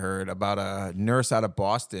years ago I heard about a nurse out of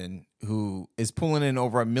Boston who is pulling in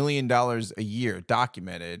over $1 million a year,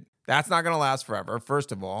 documented. That's not going to last forever.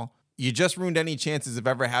 First of all, you just ruined any chances of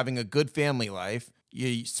ever having a good family life.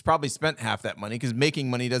 You probably spent half that money because making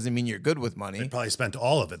money doesn't mean you're good with money. They probably spent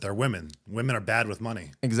all of it. They're women. Women are bad with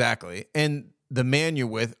money. Exactly. And the man you're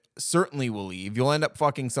with certainly will leave. You'll end up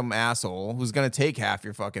fucking some asshole who's going to take half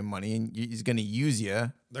your fucking money and he's going to use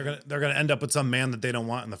you. They're gonna end up with some man that they don't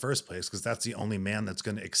want in the first place because that's the only man that's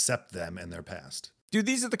going to accept them and their past. Dude,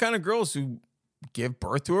 these are the kind of girls who give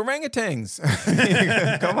birth to orangutans.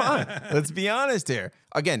 Come on. Let's be honest here.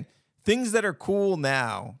 Again, things that are cool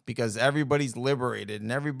now because everybody's liberated and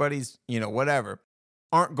everybody's, whatever,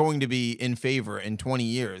 aren't going to be in favor in 20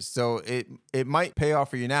 years. So it might pay off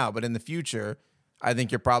for you now, but in the future, I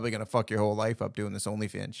think you're probably going to fuck your whole life up doing this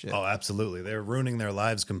OnlyFans shit. Oh, absolutely. They're ruining their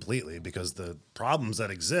lives completely because the problems that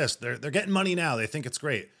exist, they're getting money now. They think it's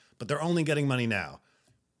great, but they're only getting money now.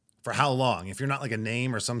 For how long? If you're not like a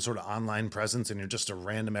name or some sort of online presence and you're just a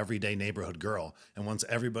random everyday neighborhood girl, and once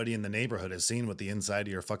everybody in the neighborhood has seen what the inside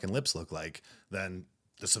of your fucking lips look like, then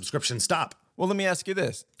the subscriptions stop. Well, let me ask you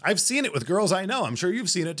this. I've seen it with girls I know. I'm sure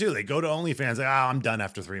you've seen it too. They go to OnlyFans, like, I'm done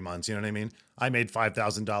after 3 months. You know what I mean? I made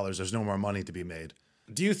 $5,000. There's no more money to be made.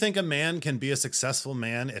 Do you think a man can be a successful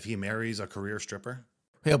man if he marries a career stripper?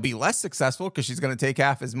 He'll be less successful because she's going to take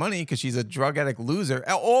half his money because she's a drug addict loser.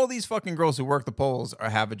 All these fucking girls who work the polls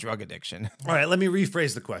have a drug addiction. All right, let me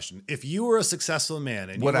rephrase the question. If you were a successful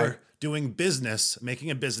man and you were doing business,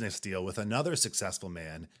 making a business deal with another successful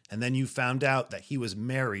man, and then you found out that he was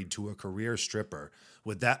married to a career stripper,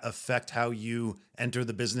 would that affect how you enter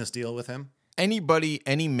the business deal with him?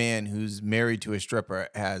 Any man who's married to a stripper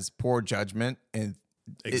has poor judgment and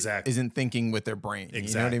isn't thinking with their brain.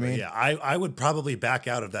 Exactly. You know what I mean? Yeah, I would probably back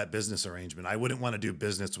out of that business arrangement. I wouldn't want to do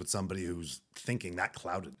business with somebody who's thinking that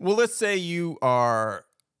clouded. Well, let's say you are,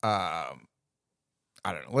 I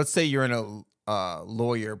don't know. Let's say you're in a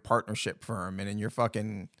lawyer partnership firm and you're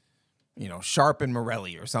fucking, Sharp and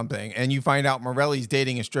Morelli or something, and you find out Morelli's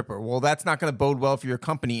dating a stripper. Well, that's not going to bode well for your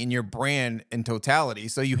company and your brand in totality.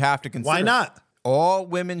 So you have to consider. Why not? All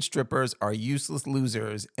women strippers are useless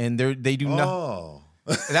losers, and they do nothing. Oh.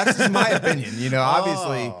 That's just my opinion.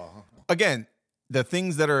 Obviously, again, the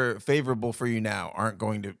things that are favorable for you now aren't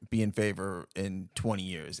going to be in favor in 20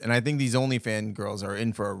 years. And I think these OnlyFans girls are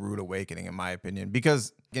in for a rude awakening, in my opinion,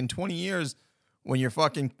 because in 20 years, when your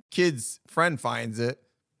fucking kid's friend finds it,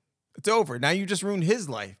 it's over. Now you just ruined his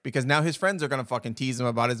life because now his friends are going to fucking tease him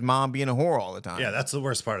about his mom being a whore all the time. Yeah, that's the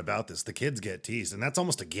worst part about this. The kids get teased, and that's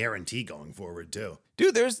almost a guarantee going forward, too.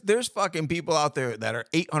 Dude, there's fucking people out there that are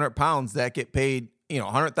 800 pounds that get paid,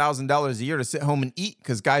 $100,000 a year to sit home and eat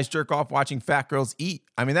because guys jerk off watching fat girls eat.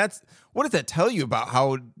 I mean, what does that tell you about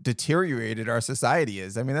how deteriorated our society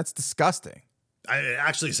is? I mean, that's disgusting. It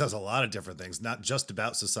actually says a lot of different things, not just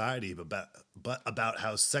about society, but about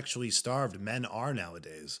how sexually starved men are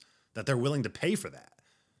nowadays, that they're willing to pay for that.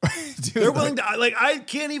 Dude, they're willing to, I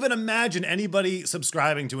can't even imagine anybody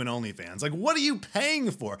subscribing to an OnlyFans. Like, what are you paying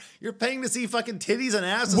for? You're paying to see fucking titties and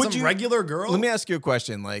ass of some regular girl? Let me ask you a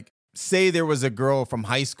question. Like, say there was a girl from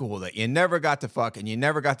high school that you never got to fuck and you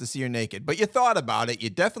never got to see her naked, but you thought about it. You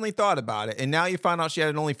definitely thought about it. And now you found out she had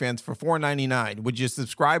an OnlyFans for $4.99. Would you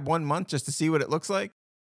subscribe 1 month just to see what it looks like?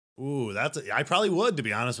 Ooh, I probably would, to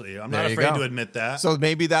be honest with you. I'm not afraid to admit that. So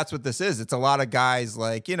maybe that's what this is. It's a lot of guys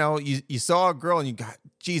like, you know, you saw a girl and you got,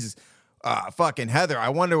 Jesus, fucking Heather, I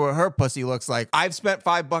wonder what her pussy looks like. I've spent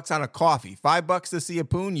 $5 on a coffee. $5 to see a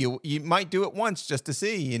poon. You might do it once just to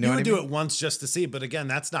see. You know, you would what do I mean? it once just to see, but again,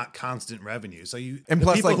 that's not constant revenue. So and the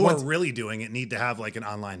plus, people like, who once, are really doing it need to have like an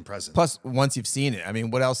online presence. Plus, once you've seen it, I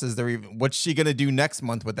mean, what else is there even? What's she gonna do next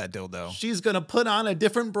month with that dildo? She's gonna put on a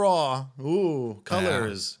different bra. Ooh,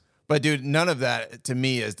 colors. Yeah. But dude, none of that to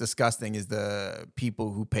me is disgusting as the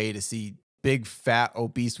people who pay to see big, fat,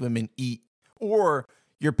 obese women eat, or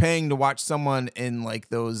you're paying to watch someone in like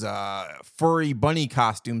those furry bunny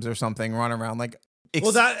costumes or something run around. Like,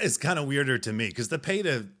 well, that is kind of weirder to me because the pay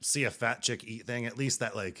to see a fat chick eat thing, at least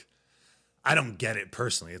that like, I don't get it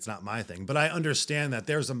personally. It's not my thing, but I understand that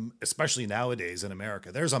there's especially nowadays in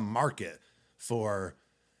America, there's a market for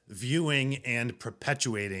viewing and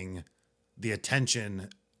perpetuating the attention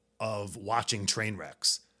of watching train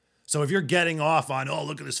wrecks. So if you're getting off on, oh,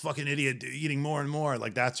 look at this fucking idiot eating more and more,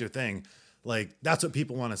 like that's your thing. Like that's what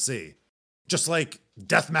people want to see. Just like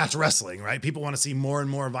deathmatch wrestling, right? People want to see more and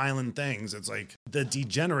more violent things. It's like the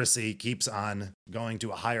degeneracy keeps on going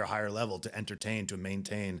to a higher level to entertain, to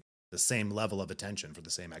maintain the same level of attention for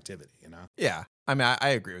the same activity, you know? Yeah. I mean, I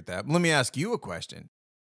agree with that. Let me ask you a question.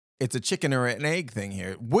 It's a chicken or an egg thing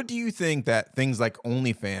here. What do you think that things like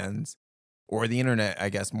OnlyFans or the internet, I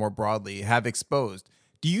guess, more broadly, have exposed?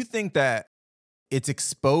 Do you think that it's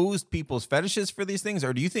exposed people's fetishes for these things?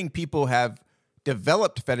 Or do you think people have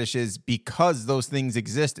developed fetishes because those things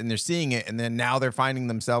exist and they're seeing it and then now they're finding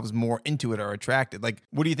themselves more into it or attracted? Like,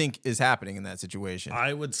 what do you think is happening in that situation?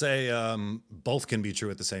 I would say both can be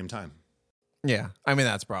true at the same time. Yeah. I mean,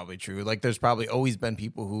 that's probably true. Like, there's probably always been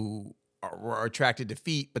people who were attracted to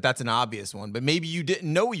feet, but that's an obvious one. But maybe you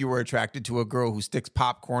didn't know you were attracted to a girl who sticks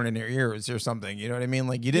popcorn in her ears or something. You know what I mean?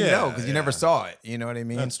 Like, you didn't know because you never saw it. You know what I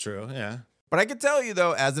mean? That's true. Yeah. But I could tell you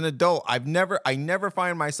though, as an adult, I never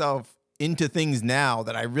find myself into things now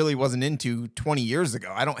that I really wasn't into 20 years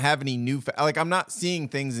ago. I don't have any new, like I'm not seeing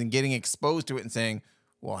things and getting exposed to it and saying,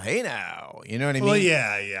 well, hey now, you know what I mean? Well,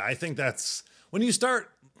 yeah. I think that's when you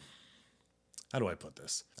start, how do I put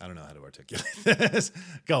this? I don't know how to articulate this.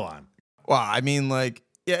 Go on. Well, I mean, like,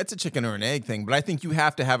 yeah, it's a chicken or an egg thing, but I think you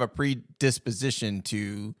have to have a predisposition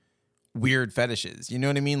to weird fetishes. You know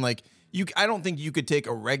what I mean? Like, I don't think you could take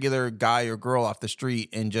a regular guy or girl off the street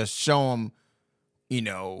and just show them,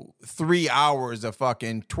 3 hours of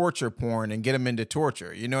fucking torture porn and get them into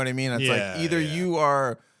torture. You know what I mean? It's like either you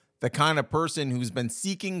are the kind of person who's been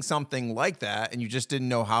seeking something like that and you just didn't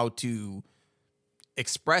know how to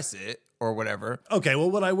express it or whatever. Okay,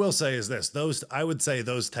 well, what I will say is this. I would say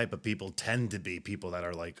those type of people tend to be people that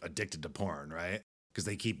are like addicted to porn, right? Because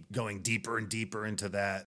they keep going deeper and deeper into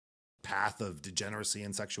that path of degeneracy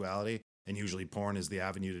and sexuality. And usually porn is the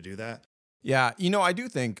avenue to do that. Yeah. I do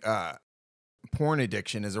think porn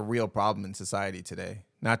addiction is a real problem in society today.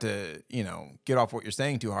 Not to, get off what you're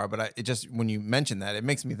saying too hard, but it just, when you mention that, it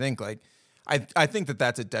makes me think like, I think that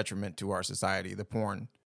that's a detriment to our society, the porn.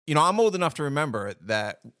 I'm old enough to remember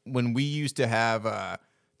that when we used to have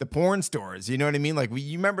the porn stores, you know what I mean? Like,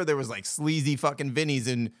 you remember there was like sleazy fucking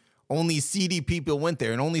Vinnies and only seedy people went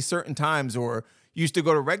there and only certain times, or used to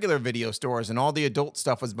go to regular video stores and all the adult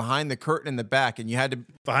stuff was behind the curtain in the back and you had to...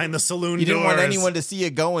 Behind the saloon doors. You didn't want anyone to see you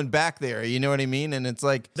going back there, you know what I mean? And it's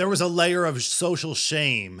like... There was a layer of social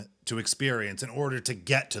shame to experience in order to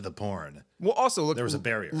get to the porn. Well, also, look, there was a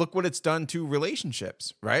barrier. Look what it's done to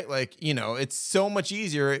relationships, right? Like, it's so much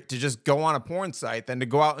easier to just go on a porn site than to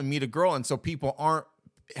go out and meet a girl. And so people aren't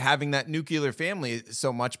having that nuclear family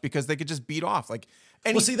so much because they could just beat off. Like,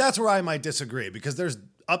 well, see, that's where I might disagree because there's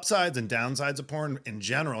upsides and downsides of porn. In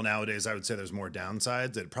general, nowadays, I would say there's more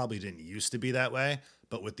downsides. It probably didn't used to be that way.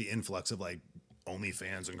 But with the influx of like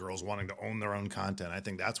OnlyFans and girls wanting to own their own content, I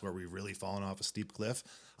think that's where we've really fallen off a steep cliff.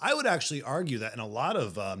 I would actually argue that in a lot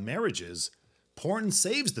of marriages, porn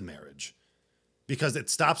saves the marriage because it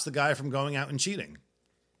stops the guy from going out and cheating.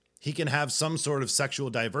 He can have some sort of sexual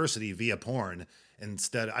diversity via porn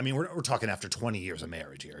instead. I mean, we're talking after 20 years of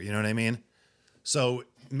marriage here. You know what I mean? So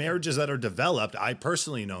marriages that are developed, I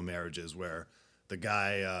personally know marriages where the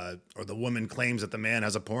guy or the woman claims that the man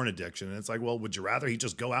has a porn addiction. And it's like, well, would you rather he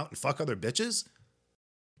just go out and fuck other bitches?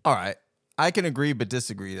 All right. I can agree but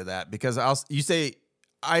disagree to that because you say,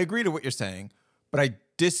 I agree to what you're saying, but I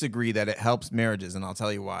disagree that it helps marriages. And I'll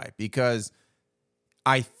tell you why. Because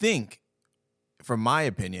I think, from my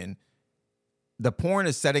opinion, the porn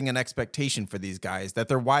is setting an expectation for these guys that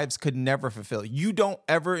their wives could never fulfill. You don't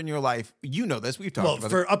ever in your life, you know this, we've talked about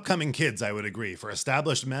for it. upcoming kids, I would agree. For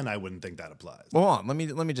established men, I wouldn't think that applies. Well, hold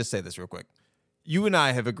on, let me just say this real quick. You and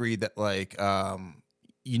I have agreed that like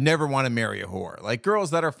you never want to marry a whore. Like girls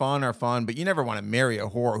that are fun, but you never want to marry a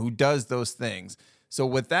whore who does those things. So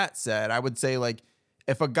with that said, I would say like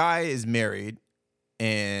if a guy is married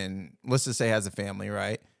and let's just say has a family,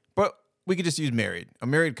 right? But we could just use a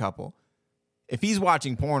married couple. If he's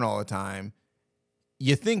watching porn all the time,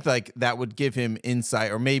 you think like that would give him insight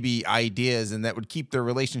or maybe ideas and that would keep their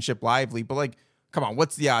relationship lively. But like, come on,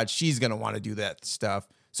 what's the odds she's going to want to do that stuff?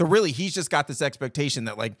 So really, he's just got this expectation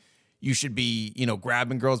that like you should be,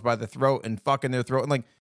 grabbing girls by the throat and fucking their throat. And like,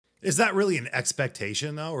 is that really an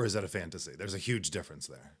expectation though? Or is that a fantasy? There's a huge difference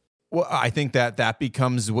there. well, I think that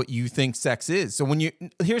becomes what you think sex is. So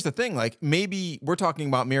here's the thing, like maybe we're talking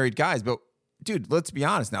about married guys, but dude, let's be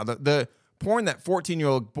honest now. The porn that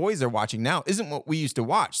 14-year-old boys are watching now isn't what we used to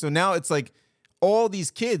watch. So now it's like all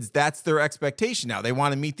these kids, that's their expectation now. They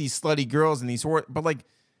want to meet these slutty girls and these but like,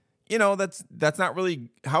 that's not really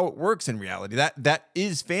how it works in reality. That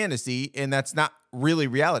is fantasy and that's not really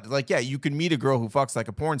reality. Like, yeah, you can meet a girl who fucks like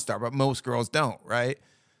a porn star, but most girls don't, right?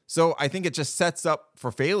 So I think it just sets up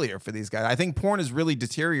for failure for these guys. I think porn is really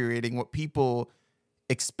deteriorating what people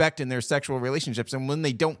expect in their sexual relationships. And when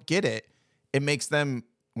they don't get it, it makes them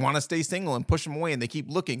want to stay single and push them away and they keep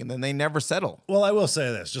looking and then they never settle. Well, I will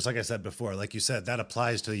say this, just like I said before, like you said, that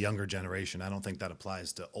applies to the younger generation. I don't think that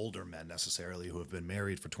applies to older men necessarily who have been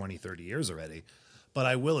married for 20, 30 years already. But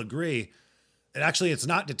I will agree, it's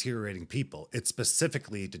not deteriorating people. It's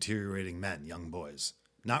specifically deteriorating men, young boys,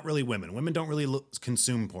 not really women. Women don't really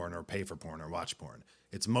consume porn or pay for porn or watch porn.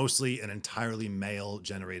 It's mostly an entirely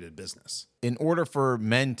male-generated business. In order for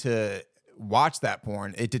men to watch that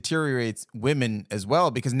porn, it deteriorates women as well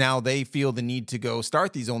because now they feel the need to go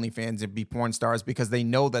start these OnlyFans and be porn stars because they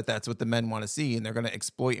know that that's what the men want to see and they're going to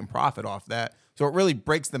exploit and profit off that. So it really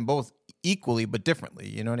breaks them both equally but differently.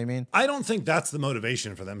 You know what I mean? I don't think that's the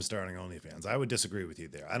motivation for them starting OnlyFans. I would disagree with you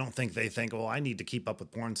there. I don't think they think, well, I need to keep up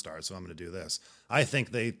with porn stars, so I'm going to do this. I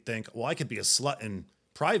think they think, well, I could be a slut in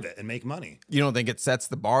private and make money. You don't think it sets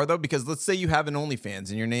the bar though? Because let's say you have an OnlyFans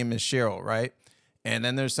and your name is Cheryl, right? And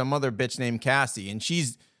then there's some other bitch named Cassie, and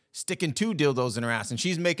she's sticking 2 dildos in her ass, and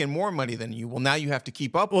she's making more money than you. Well, now you have to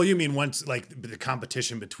keep up. Well, you mean once, like, the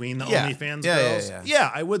competition between the OnlyFans girls?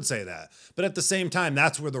 Yeah, I would say that. But at the same time,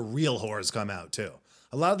 that's where the real whores come out, too.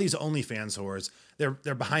 A lot of these OnlyFans whores,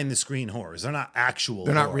 they're behind-the-screen whores. They're not actual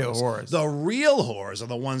They're whores. not real whores. The real whores are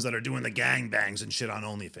the ones that are doing the gangbangs and shit on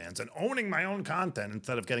OnlyFans and owning my own content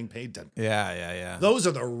instead of getting paid to. Yeah. Those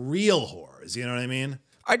are the real whores, you know what I mean?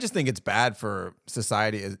 I just think it's bad for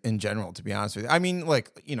society in general, to be honest with you. I mean,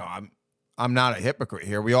 like, I'm not a hypocrite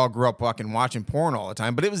here. We all grew up fucking watching porn all the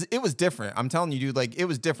time, but it was different. I'm telling you, dude, like it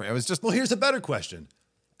was different. It was just. Well, here's a better question.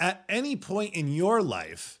 At any point in your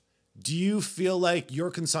life, do you feel like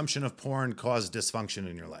your consumption of porn caused dysfunction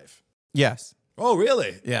in your life? Yes. Oh,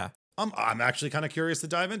 really? Yeah. I'm actually kind of curious to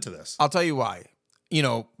dive into this. I'll tell you why.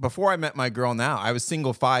 Before I met my girl now, I was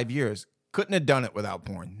single 5 years. Couldn't have done it without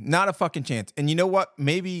porn. Not a fucking chance. And you know what?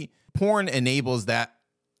 Maybe porn enables that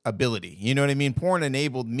ability. You know what I mean? Porn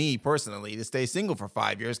enabled me personally to stay single for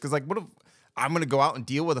 5 years. Because like, what if I'm going to go out and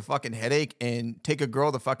deal with a fucking headache and take a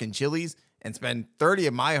girl to fucking Chili's and spend 30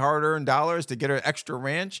 of my hard-earned dollars to get her extra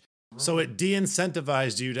ranch? So it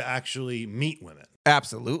de-incentivized you to actually meet women.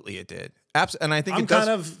 Absolutely it did. And I think I'm kind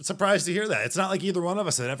of surprised to hear that. It's not like either one of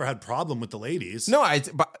us had ever had problem with the ladies. No,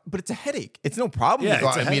 but it's a headache. It's no problem to go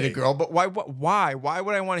out and meet a girl. But why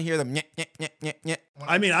would I want to hear them? Nyeh, nyeh, nyeh, nyeh, nyeh.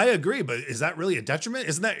 I mean, I agree, but is that really a detriment?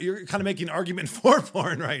 Isn't that you're kind of making an argument for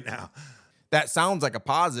porn right now? That sounds like a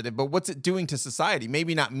positive, but what's it doing to society?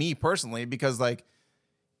 Maybe not me personally, because like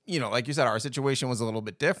you said, our situation was a little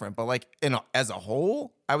bit different. But like as a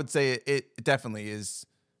whole, I would say it definitely is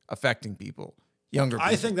affecting people. Younger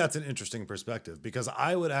people. I think that's an interesting perspective because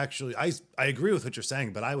I would actually, I agree with what you're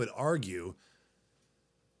saying, but I would argue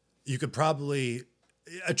you could probably,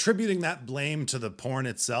 attributing that blame to the porn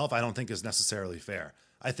itself, I don't think is necessarily fair.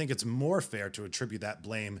 I think it's more fair to attribute that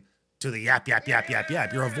blame to the yap, yap, yap, yap,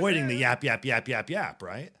 yap. You're avoiding the yap, yap, yap, yap, yap,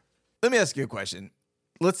 right? Let me ask you a question.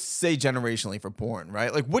 Let's say generationally for porn,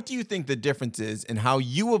 right? Like, what do you think the difference is in how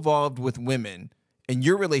you evolved with women and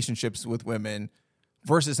your relationships with women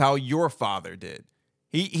versus how your father did?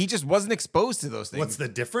 He just wasn't exposed to those things. What's the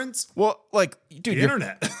difference? Well, like, dude, the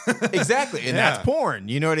internet. Exactly. And that's porn.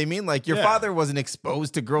 You know what I mean? Like, your father wasn't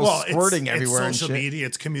exposed to girls squirting everywhere. It's social media,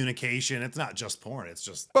 it's communication. It's not just porn. It's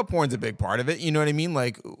just. But porn's a big part of it. You know what I mean?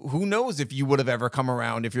 Like, who knows if you would have ever come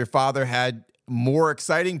around if your father had more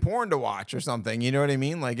exciting porn to watch or something. You know what I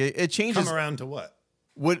mean? Like it changes. Come around to what?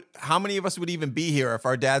 How many of us would even be here if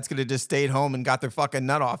our dads could have just stayed home and got their fucking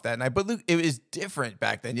nut off that night? But Luke, it was different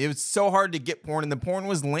back then. It was so hard to get porn, and the porn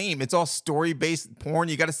was lame. It's all story-based porn.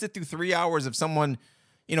 You got to sit through 3 hours of someone,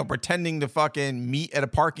 pretending to fucking meet at a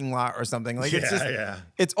parking lot or something. Like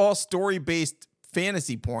it's all story-based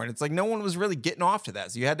fantasy porn. It's like no one was really getting off to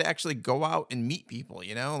that. So you had to actually go out and meet people,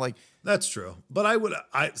 like That's true. But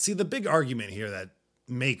I see the big argument here that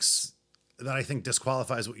I think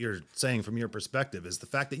disqualifies what you're saying from your perspective is the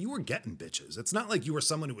fact that you were getting bitches. It's not like you were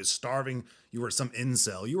someone who was starving. You were some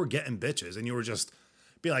incel. You were getting bitches and you were just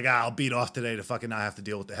be like, I'll beat off today to fucking not have to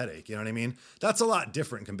deal with the headache. You know what I mean? That's a lot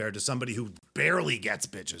different compared to somebody who barely gets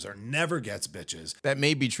bitches or never gets bitches. That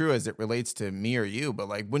may be true as it relates to me or you, but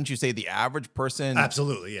like, wouldn't you say the average person?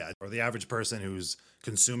 Absolutely, yeah. Or the average person who's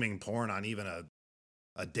consuming porn on even a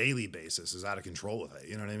daily basis is out of control with it.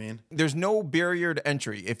 You know what I mean? There's no barrier to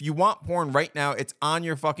entry. If you want porn right now, it's on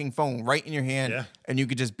your fucking phone, right in your hand, and you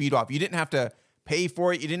could just beat off. You didn't have to pay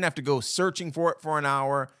for it. You didn't have to go searching for it for an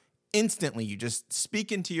hour. Instantly, you just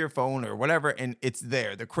speak into your phone or whatever, and it's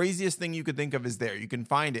there. The craziest thing you could think of is there. You can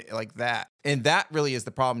find it like that. And that really is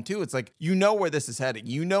the problem, too. It's like, where this is heading.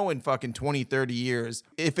 In fucking 20, 30 years,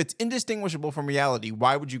 if it's indistinguishable from reality,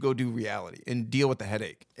 why would you go do reality and deal with the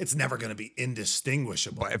headache? It's never going to be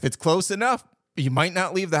indistinguishable. But if it's close enough, you might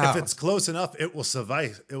not leave the house. If it's close enough, it will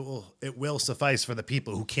suffice. It will suffice for the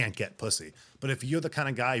people who can't get pussy. But if you're the kind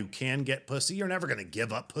of guy who can get pussy, you're never going to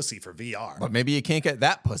give up pussy for VR. But maybe you can't get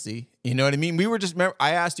that pussy. You know what I mean?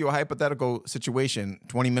 I asked you a hypothetical situation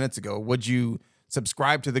 20 minutes ago. Would you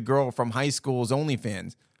subscribe to the girl from high school's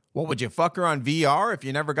OnlyFans? Well, would you fuck her on VR if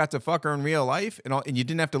you never got to fuck her in real life and you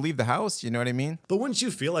didn't have to leave the house? You know what I mean? But wouldn't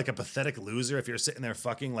you feel like a pathetic loser if you're sitting there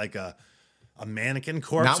fucking like a mannequin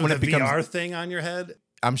corpse with a VR thing on your head?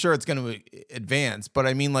 I'm sure it's going to advance, but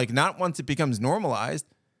I mean, like, not once it becomes normalized.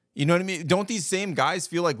 You know what I mean? Don't these same guys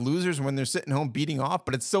feel like losers when they're sitting home beating off?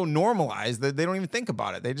 But it's so normalized that they don't even think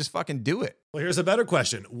about it. They just fucking do it. Well, here's a better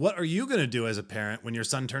question. What are you going to do as a parent when your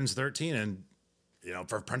son turns 13 and,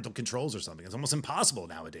 for parental controls or something? It's almost impossible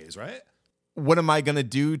nowadays, right? What am I going to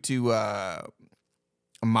do to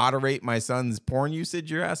moderate my son's porn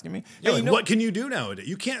usage, you're asking me? Yeah, what can you do nowadays?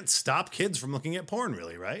 You can't stop kids from looking at porn,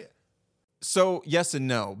 really, right? So, yes and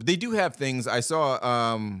no. They do have things. I saw,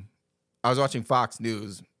 I was watching Fox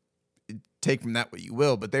News. Take from that what you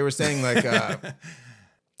will, but they were saying like,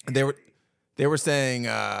 they were saying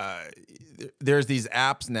there's these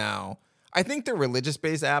apps now. I think they're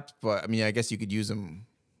religious-based apps, but I mean, I guess you could use them.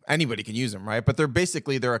 Anybody can use them, right? But they're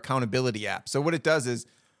accountability apps. So what it does is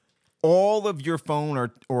all of your phone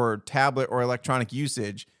or tablet or electronic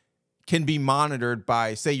usage can be monitored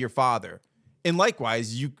by, say, your father. And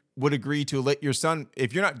likewise, you would agree to let your son,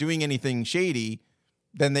 if you're not doing anything shady,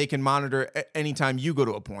 then they can monitor anytime you go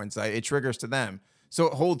to a porn site. It triggers to them. So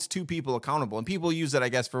it holds two people accountable. And people use it, I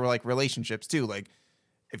guess, for like relationships too. Like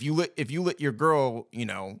if you let your girl,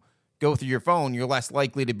 go through your phone, you're less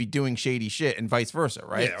likely to be doing shady shit and vice versa,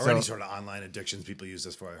 right? Yeah, or any sort of online addictions people use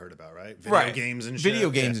this for, I heard about, right? Video games and shit. Video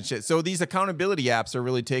games and shit. So these accountability apps are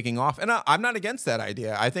really taking off. And I'm not against that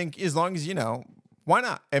idea. I think as long as, why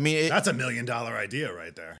not? I mean, that's $1 million idea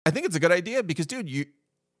right there. I think it's a good idea because, dude,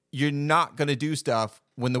 you're not going to do stuff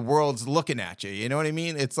when the world's looking at you. You know what I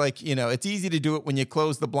mean? It's like, it's easy to do it when you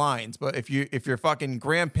close the blinds. But if your fucking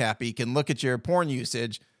grandpappy can look at your porn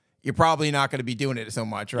usage, you're probably not going to be doing it so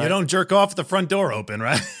much, right? You don't jerk off the front door open,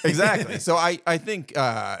 right? Exactly. So I think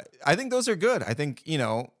those are good. I think,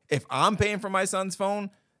 if I'm paying for my son's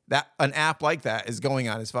phone, that an app like that is going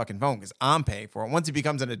on his fucking phone because I'm paying for it. Once he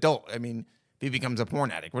becomes an adult, I mean, if he becomes a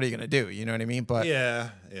porn addict, what are you going to do? You know what I mean? But yeah.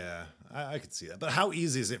 I could see that. But how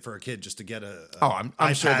easy is it for a kid just to get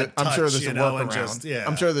I'm sure there's a workaround.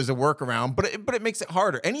 I'm sure there's a workaround, but it makes it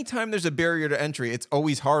harder. Anytime there's a barrier to entry, it's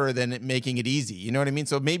always harder than it making it easy. You know what I mean?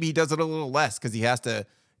 So maybe he does it a little less because he has to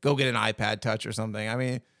go get an iPad Touch or something. I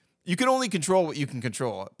mean, you can only control what you can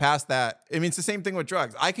control. Past that, I mean, it's the same thing with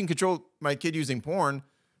drugs. I can control my kid using porn,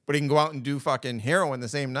 but he can go out and do fucking heroin the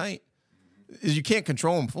same night. You can't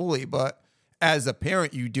control him fully, but as a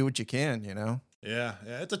parent, you do what you can, Yeah,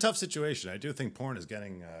 it's a tough situation. I do think porn is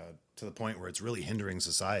getting to the point where it's really hindering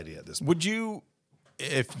society at this point. Would you,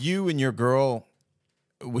 if you and your girl,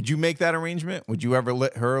 would you make that arrangement? Would you ever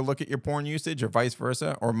let her look at your porn usage or vice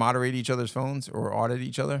versa, or moderate each other's phones or audit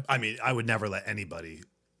each other? I mean, I would never let anybody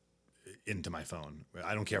into my phone.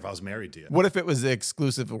 I don't care if I was married to you. What if it was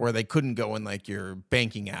exclusive where they couldn't go in like your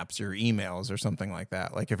banking apps, your emails or something like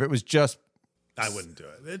that? Like if it was just... I wouldn't do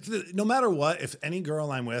it. No matter what, if any girl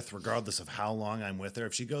I'm with, regardless of how long I'm with her,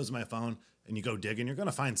 if she goes to my phone, and you go digging, you're going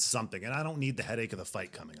to find something. And I don't need the headache of the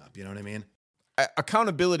fight coming up. You know what I mean?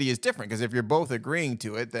 Accountability is different because if you're both agreeing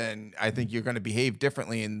to it, then I think you're going to behave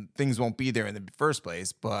differently and things won't be there in the first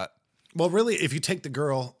place. But well, really, if you take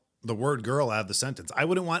the word girl out of the sentence, I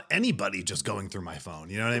wouldn't want anybody just going through my phone.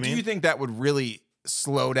 You know what I mean? Do you think that would really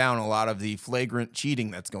slow down a lot of the flagrant cheating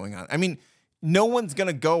that's going on? I mean, no one's going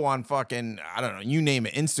to go on fucking, I don't know, you name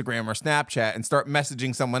it, Instagram or Snapchat and start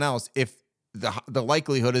messaging someone else if the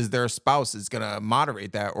likelihood is their spouse is going to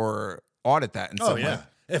moderate that or audit that in some way.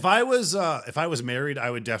 If I was married,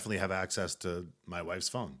 I would definitely have access to my wife's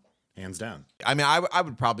phone, hands down. I mean, I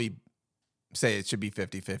would probably say it should be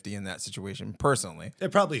 50-50 in that situation, personally.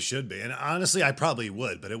 It probably should be. And honestly, I probably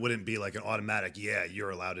would, but it wouldn't be like an automatic, yeah, you're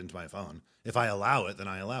allowed into my phone. If I allow it, then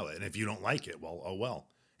I allow it. And if you don't like it, well, oh well.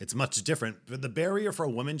 It's much different. But the barrier for a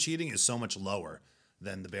woman cheating is so much lower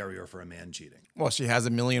than the barrier for a man cheating. Well, she has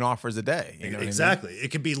 1 million offers a day. You know exactly. What I mean?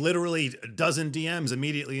 It could be literally a dozen DMs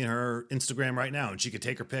immediately in her Instagram right now, and she could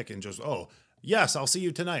take her pick and just, oh, yes, I'll see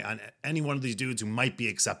you tonight on any one of these dudes who might be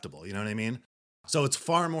acceptable. You know what I mean? So it's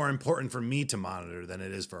far more important for me to monitor than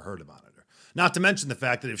it is for her to monitor. Not to mention the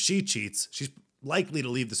fact that if she cheats, she's likely to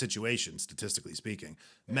leave the situation, statistically speaking.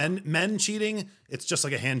 Men cheating, it's just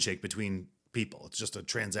like a handshake between people. It's just a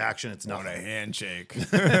transaction. It's not a handshake.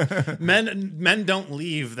 Men don't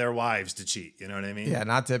leave their wives to cheat. You know what I mean? Yeah,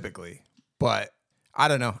 not typically. But I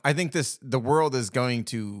don't know. I think the world is going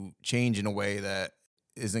to change in a way that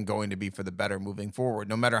isn't going to be for the better moving forward.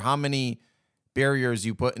 No matter how many barriers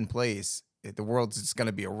you put in place, the world's just going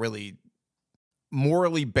to be a really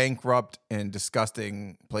morally bankrupt and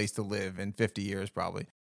disgusting place to live in 50 years, probably.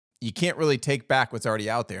 You can't really take back what's already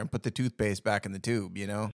out there and put the toothpaste back in the tube, you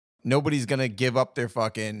know? Nobody's going to give up their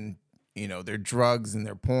fucking, their drugs and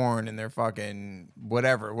their porn and their fucking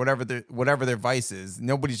whatever their vices.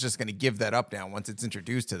 Nobody's just going to give that up now once it's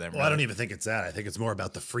introduced to them. Well, right? I don't even think it's that. I think it's more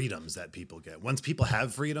about the freedoms that people get. Once people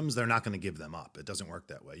have freedoms, they're not going to give them up. It doesn't work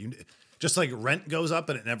that way. Just like rent goes up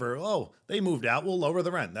and it never, they moved out, we'll lower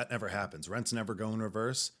the rent. That never happens. Rents never go in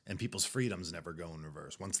reverse and people's freedoms never go in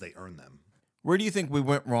reverse once they earn them. Where do you think we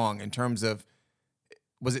went wrong in terms of,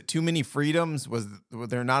 was it too many freedoms? Were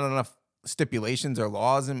there not enough stipulations or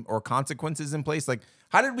laws or consequences in place? Like,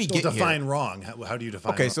 how did we get here? Define wrong. How do you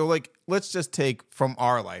define Okay, wrong? so like, let's just take from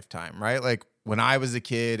our lifetime, right? Like when I was a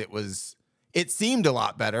kid, it seemed a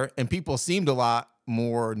lot better and people seemed a lot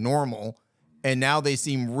more normal. And now they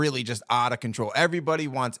seem really just out of control. Everybody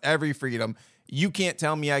wants every freedom. You can't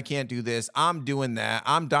tell me I can't do this. I'm doing that.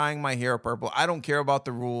 I'm dyeing my hair purple. I don't care about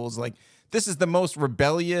the rules. Like, this is the most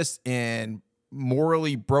rebellious and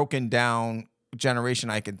morally broken down generation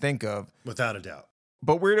I can think of. Without a doubt.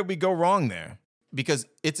 But where did we go wrong there? Because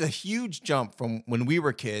it's a huge jump from when we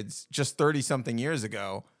were kids, just 30 something years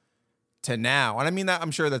ago, to now. And I mean that,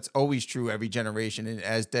 I'm sure that's always true every generation and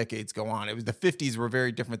as decades go on. It was the 50s were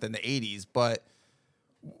very different than the 80s, but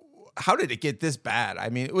how did it get this bad? I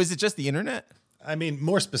mean, was it just the internet? I mean,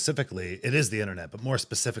 more specifically, it is the internet, but more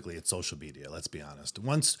specifically, it's social media. Let's be honest.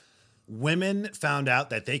 Once women found out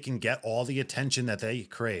that they can get all the attention that they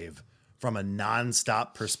crave from a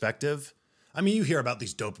nonstop perspective. I mean, you hear about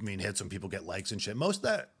these dopamine hits when people get likes and shit. Most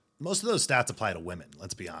of those stats apply to women,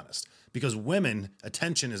 let's be honest, because women,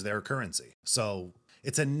 attention is their currency. So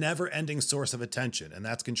it's a never-ending source of attention, and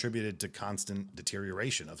that's contributed to constant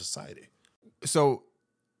deterioration of society. So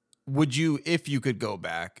would you, if you could go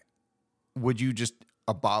back, would you just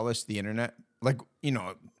abolish the internet? Like,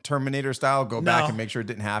 Terminator style, go back and make sure it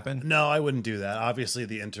didn't happen? No, I wouldn't do that. Obviously,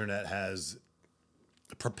 the internet has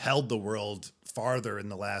propelled the world farther in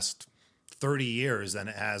the last 30 years than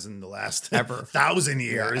it has in the last 1,000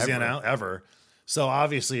 years, ever. So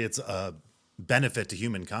obviously it's a benefit to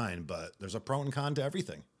humankind, but there's a pro and con to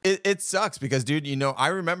everything. It sucks because, dude, I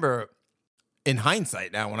remember in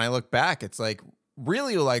hindsight now, when I look back, it's like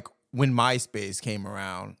really like when MySpace came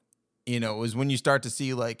around, it was when you start to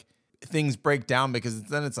see like things break down because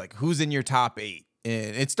then it's like, who's in your top 8?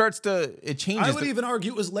 And it changes. I would even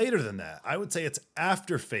argue it was later than that. I would say it's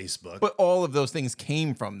after Facebook. But all of those things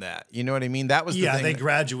came from that. You know what I mean? That was the thing. They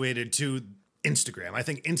graduated to Instagram. I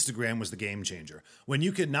think Instagram was the game changer. When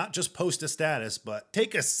you could not just post a status, but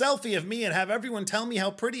take a selfie of me and have everyone tell me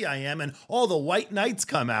how pretty I am and all the white knights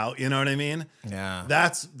come out. You know what I mean? Yeah.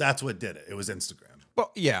 That's what did it. It was Instagram.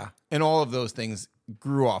 Well, yeah. And all of those things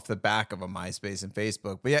grew off the back of a MySpace and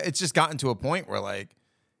Facebook. But yeah, it's just gotten to a point where like,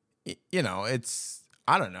 it's,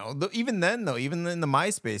 I don't know. Even then, though, even in the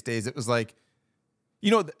MySpace days, it was like,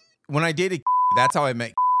 when I dated, that's how I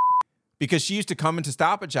met. because she used to come into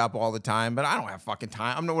Stop and Shop all the time, but I don't have fucking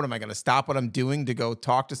time. What am I going to stop what I'm doing to go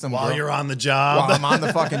talk to some While girl? you're on the job. While I'm on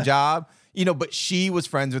the fucking job. But she was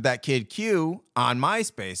friends with that kid Q on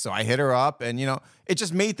MySpace. So I hit her up and, it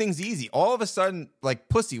just made things easy. All of a sudden, like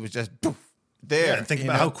pussy was just poof, there. Yeah, and think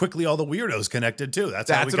about how quickly all the weirdos connected too.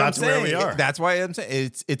 That's how we got to where we are. That's why I'm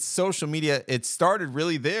saying it's social media. It started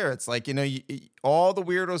really there. It's like, all the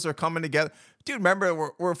weirdos are coming together. Dude,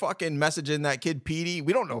 remember we're fucking messaging that kid Petey.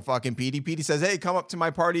 We don't know fucking Petey. Petey says, "Hey, come up to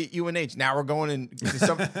my party at UNH." Now we're going and it's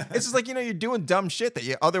just like, you're doing dumb shit that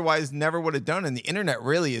you otherwise never would have done. And the internet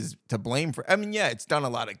really is to blame for. I mean, yeah, it's done a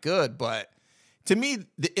lot of good, but to me,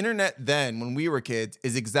 the internet then, when we were kids,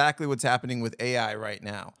 is exactly what's happening with AI right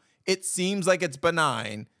now. It seems like it's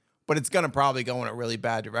benign, but it's going to probably go in a really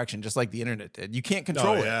bad direction, just like the internet did. You can't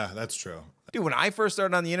control it. Yeah, that's true. Dude, when I first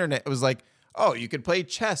started on the internet, it was like, oh, you could play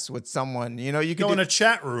chess with someone. You could go in a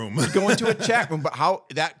chat room. Go into a chat room, but how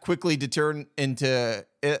that quickly turned into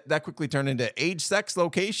age, sex,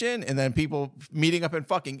 location, and then people meeting up and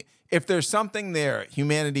fucking. If there's something there,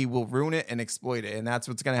 humanity will ruin it and exploit it, and that's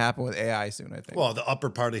what's going to happen with AI soon, I think. Well, the upper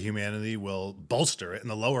part of humanity will bolster it, and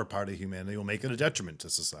the lower part of humanity will make it a detriment to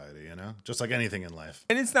society. Just like anything in life.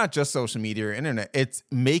 And it's not just social media or internet; it's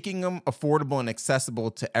making them affordable and accessible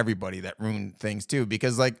to everybody that ruin things too.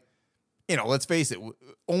 Because let's face it,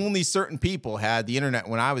 only certain people had the internet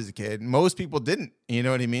when I was a kid. Most people didn't, you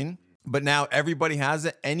know what I mean? But now everybody has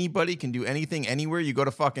it. Anybody can do anything anywhere. You go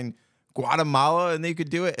to fucking Guatemala and they could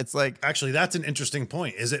do it. It's like... Actually, that's an interesting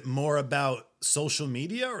point. Is it more about social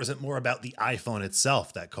media or is it more about the iPhone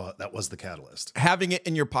itself that was the catalyst? Having it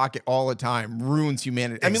in your pocket all the time ruins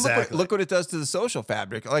humanity. Exactly. I mean, look what it does to the social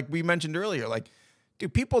fabric. Like we mentioned earlier,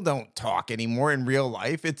 dude, people don't talk anymore in real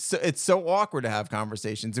life. It's so awkward to have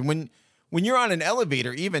conversations. And when you're on an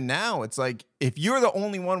elevator, even now, it's like if you're the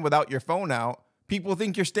only one without your phone out, people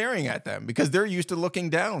think you're staring at them because they're used to looking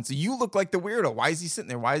down. So you look like the weirdo. Why is he sitting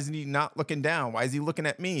there? Why is he not looking down? Why is he looking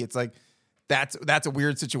at me? It's like that's a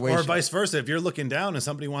weird situation. Or vice versa. If you're looking down and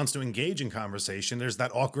somebody wants to engage in conversation, there's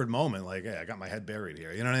that awkward moment like, hey, I got my head buried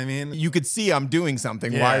here. You know what I mean? You could see I'm doing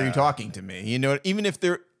something. Yeah. Why are you talking to me? Even if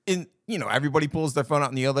they're in, everybody pulls their phone out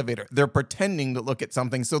in the elevator. They're pretending to look at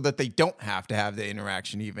something so that they don't have to have the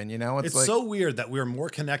interaction even, It's like, so weird that we're more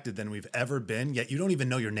connected than we've ever been, yet you don't even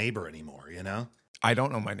know your neighbor anymore, I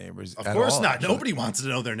don't know my neighbors. Of course all, not. actually. Nobody wants to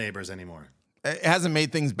know their neighbors anymore. It hasn't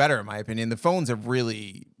made things better, in my opinion. The phones have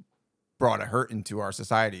really brought a hurt into our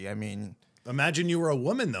society. I mean... Imagine you were a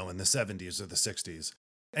woman, though, in the 70s or the 60s.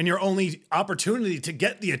 And your only opportunity to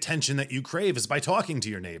get the attention that you crave is by talking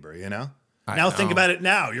to your neighbor, Now think about it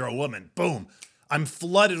now. You're a woman. Boom. I'm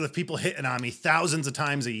flooded with people hitting on me thousands of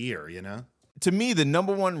times a year, To me, the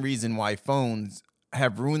number one reason why phones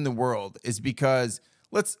have ruined the world is because...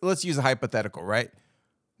 Let's use a hypothetical, right?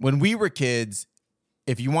 When we were kids,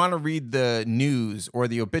 if you want to read the news or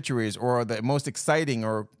the obituaries or the most exciting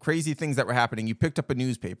or crazy things that were happening, you picked up a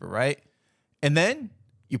newspaper, right? And then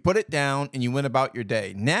you put it down and you went about your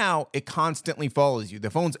day. Now it constantly follows you. The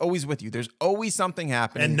phone's always with you. There's always something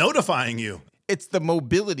happening. And notifying you. It's the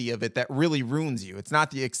mobility of it that really ruins you. It's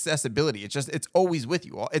not the accessibility. It's always with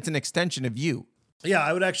you. It's an extension of you. Yeah,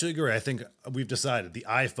 I would actually agree. I think we've decided the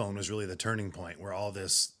iPhone was really the turning point where all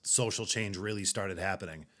this social change really started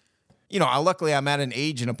happening. Luckily I'm at an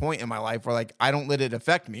age and a point in my life where I don't let it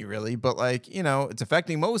affect me really, but it's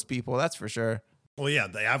affecting most people, that's for sure. Well, yeah,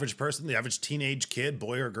 the average person, the average teenage kid,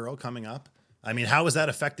 boy or girl coming up. I mean, how is that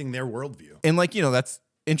affecting their worldview? And that's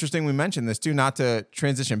interesting we mentioned this too, not to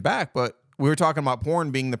transition back, but we were talking about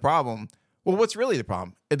porn being the problem. Well, what's really the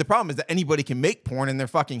problem? The problem is that anybody can make porn in their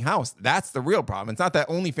fucking house. That's the real problem. It's not that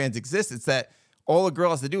OnlyFans exists. It's that all a girl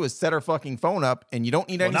has to do is set her fucking phone up and you don't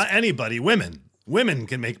need any... Not anybody. Women. Women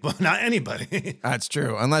can make... Not anybody. That's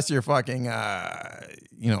true. Unless you're fucking,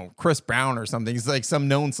 Chris Brown or something. He's like some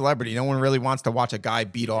known celebrity. No one really wants to watch a guy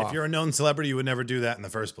beat off. If you're a known celebrity, you would never do that in the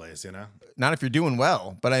first place, Not if you're doing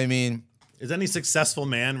well. But I mean... Is any successful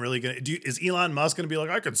man really going to... Is Elon Musk going to be like,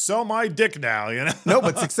 I could sell my dick now, No,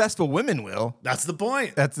 but successful women will. That's the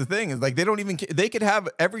point. That's the thing. Is they don't even... They could have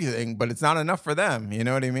everything, but it's not enough for them. You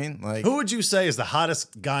know what I mean? Who would you say is the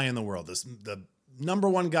hottest guy in the world? The number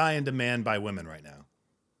one guy in demand by women right now?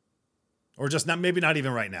 Or just maybe not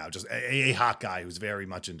even right now. Just a hot guy who's very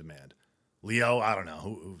much in demand. Leo? I don't know.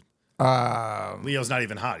 Who Leo's not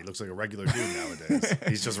even hot. He looks like a regular dude nowadays.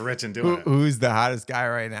 He's just rich and doing it. Who's the hottest guy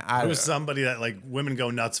right now? Who's somebody that women go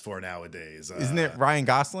nuts for nowadays? Isn't it Ryan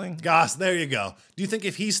Gosling? There you go. Do you think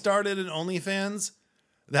if he started an OnlyFans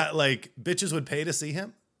that bitches would pay to see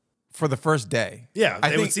him? For the first day. Yeah,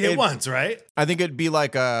 they would see it once, right? I think it'd be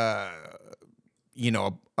like a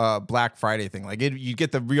a Black Friday thing. Like you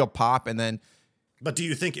get the real pop, and then. But do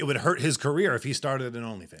you think it would hurt his career if he started an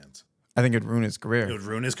OnlyFans? I think it'd ruin his career. It would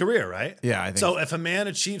ruin his career, right? Yeah, I think so. If a man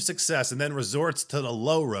achieves success and then resorts to the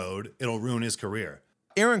low road, it'll ruin his career.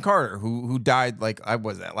 Aaron Carter, who died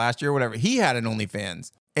last year or whatever, he had an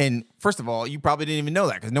OnlyFans. And first of all, you probably didn't even know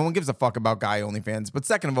that because no one gives a fuck about guy OnlyFans. But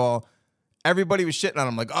second of all, everybody was shitting on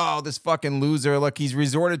him like, oh, this fucking loser. Look, he's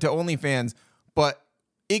resorted to OnlyFans. But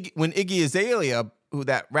when Iggy Azalea, who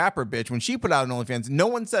that rapper bitch, when she put out an OnlyFans, no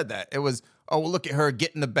one said that. It was, oh, look at her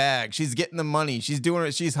getting the bag. She's getting the money. She's doing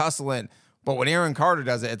it. She's hustling. But when Aaron Carter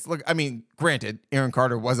does it, granted, Aaron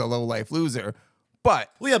Carter was a low-life loser.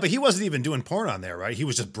 But well, yeah, but he wasn't even doing porn on there, right? He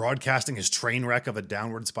was just broadcasting his train wreck of a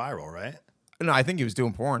downward spiral, right? No, I think he was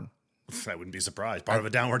doing porn. I wouldn't be surprised. Part of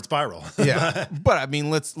a downward spiral. Yeah, but I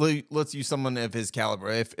mean, let's use someone of his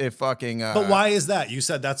caliber. If fucking. But why is that? You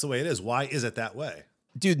said that's the way it is. Why is it that way?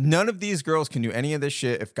 Dude, none of these girls can do any of this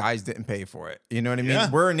shit if guys didn't pay for it. You know what I mean?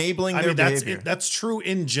 Yeah. We're enabling their behavior. That's true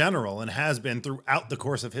in general and has been throughout the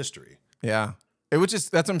course of history. Yeah.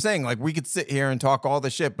 That's what I'm saying. Like, we could sit here and talk all the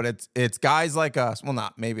shit, but it's guys like us. Well,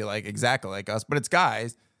 not maybe like exactly like us, but it's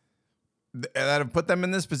guys that have put them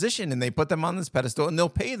in this position and they put them on this pedestal and they'll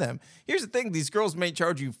pay them. Here's the thing. These girls may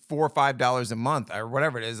charge you $4 or $5 a month or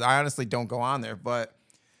whatever it is. I honestly don't go on there, but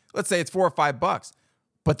let's say it's $4 or $5.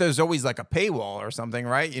 But there's always like a paywall or something,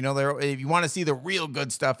 right? You know, if you want to see the real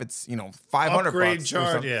good stuff, it's, $500. Upgrade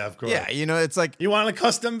charge, yeah, of course. Yeah, it's like. You want a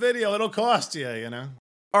custom video, it'll cost you,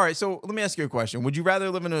 All right, so let me ask you a question. Would you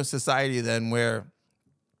rather live in a society then where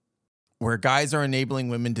guys are enabling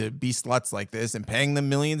women to be sluts like this and paying them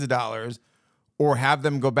millions of dollars, or have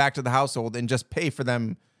them go back to the household and just pay for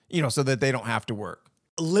them, so that they don't have to work?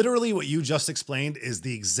 Literally what you just explained is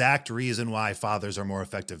the exact reason why fathers are more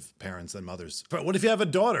effective parents than mothers. But what if you have a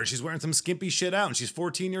daughter? She's wearing some skimpy shit out and she's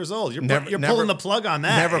 14 years old. You're pulling the plug on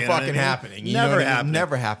that. Never fucking happening. Never happening.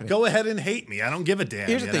 Never happening. Go ahead and hate me. I don't give a damn.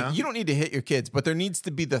 Here's the thing. You don't need to hit your kids, but there needs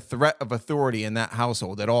to be the threat of authority in that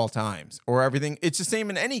household at all times, or everything. It's the same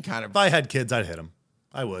in any kind of. If I had kids, I'd hit them.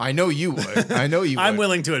 I would. I know you would. I know you would. I'm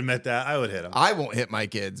willing to admit that. I would hit them. I won't hit my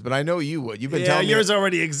kids, but I know you would. You've been telling me. Yours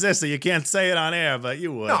already exists, so you can't say it on air, but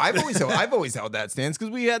you would. No, I've always held that stance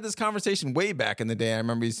because we had this conversation way back in the day. I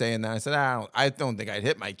remember you saying that. I said, I don't think I'd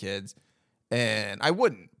hit my kids, and I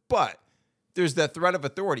wouldn't. But there's that threat of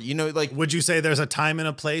authority. Would you say there's a time and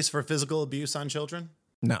a place for physical abuse on children?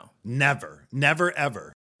 No. Never,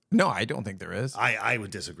 ever. No, I don't think there is. I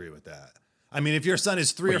would disagree with that. I mean, if your son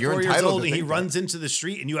is 3 or 4 years old and he runs into the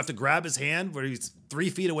street and you have to grab his hand where he's 3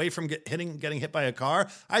 feet away from getting hit by a car,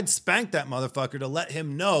 I'd spank that motherfucker to let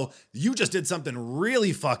him know you just did something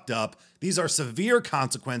really fucked up. These are severe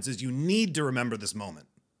consequences. You need to remember this moment.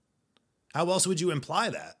 How else would you imply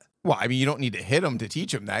that? Well, I mean, you don't need to hit him to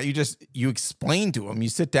teach him that. You explain to him. You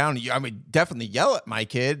sit down. I would definitely yell at my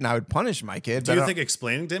kid and I would punish my kid. Do you think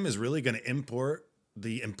explaining to him is really going to impart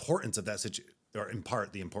the importance of that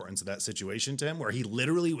situation to him, where he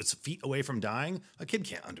literally was feet away from dying? A kid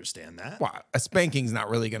can't understand that. Well, a spanking's not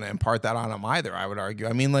really going to impart that on him either, I would argue.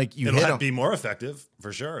 I mean, like, it'll be more effective,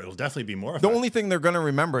 for sure. It'll definitely be more effective. The only thing they're going to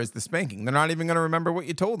remember is the spanking. They're not even going to remember what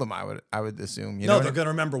you told them, I would assume. They're going to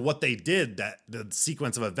remember what they did, the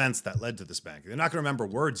sequence of events that led to the spanking. They're not going to remember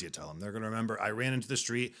words you tell them. They're going to remember, I ran into the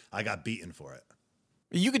street, I got beaten for it.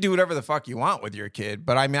 You could do whatever the fuck you want with your kid,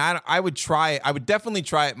 but I mean, I would definitely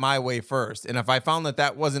try it my way first. And if I found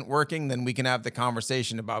that wasn't working, then we can have the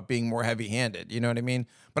conversation about being more heavy-handed. You know what I mean?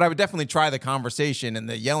 But I would definitely try the conversation and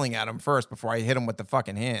the yelling at him first before I hit him with the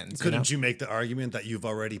fucking hands. Couldn't you make the argument that you've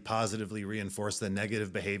already positively reinforced the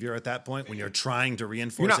negative behavior at that point when you're trying to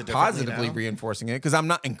reinforce it differently? You're not positively reinforcing it because I'm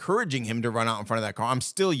not encouraging him to run out in front of that car. I'm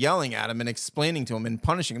still yelling at him and explaining to him and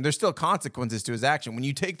punishing him. There's still consequences to his action. When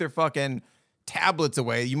you take their fucking tablets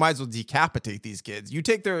away, you might as well decapitate these kids. You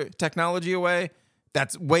take their technology away,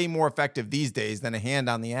 that's way more effective these days than a hand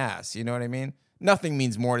on the ass. You know what I mean? Nothing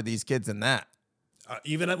means more to these kids than that.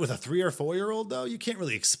 Even with a 3 or 4 year old, though, you can't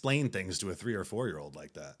really explain things to a 3 or 4 year old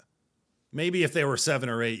like that. Maybe if they were 7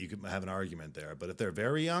 or 8, you could have an argument there. But if they're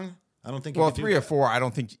very young, I don't think. Well, 3 or 4, I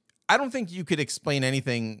don't think you could explain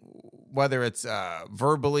anything, whether it's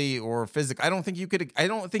verbally or physically. I don't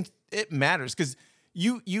think it matters because.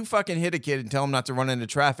 You fucking hit a kid and tell him not to run into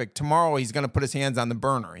traffic. Tomorrow he's going to put his hands on the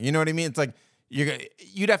burner. You know what I mean? It's like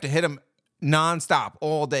you'd have to hit him nonstop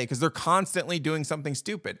all day because they're constantly doing something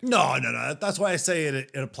stupid. No. That's why I say it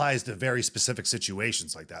applies to very specific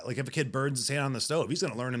situations like that. Like if a kid burns his hand on the stove, he's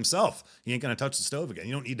going to learn himself. He ain't going to touch the stove again.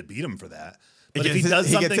 You don't need to beat him for that. But if he does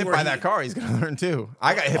something gets hit by that car, he's going to learn too.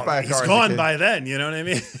 I got hit by a car. He's gone by then. You know what I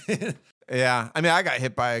mean? Yeah. I mean, I got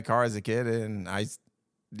hit by a car as a kid and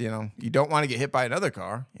you don't want to get hit by another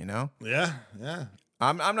car, Yeah, yeah.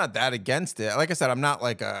 I'm not that against it. Like I said, I'm not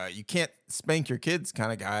like you can't spank your kids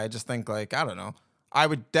kind of guy. I just think like, I don't know. I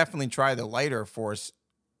would definitely try the lighter force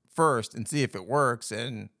first and see if it works.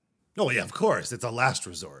 And Oh, yeah, of course. It's a last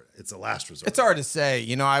resort. It's hard to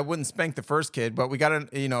say. I wouldn't spank the first kid, but we got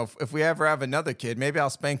to, if we ever have another kid, maybe I'll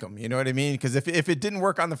spank him. You know what I mean? Because if it didn't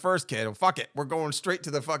work on the first kid, well, fuck it. We're going straight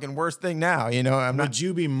to the fucking worst thing now. Would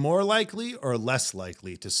you be more likely or less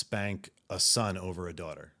likely to spank a son over a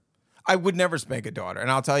daughter? I would never spank a daughter, and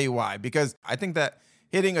I'll tell you why. Because I think that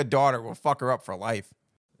hitting a daughter will fuck her up for life.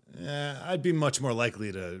 Yeah, I'd be much more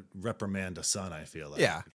likely to reprimand a son, I feel like.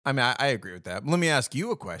 Yeah, I mean, I agree with that. Let me ask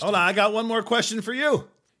you a question. Hold on, I got one more question for you.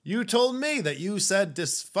 You told me that you said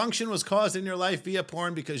dysfunction was caused in your life via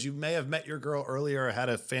porn because you may have met your girl earlier or had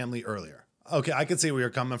a family earlier. Okay, I can see where you're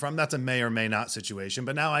coming from. That's a may or may not situation,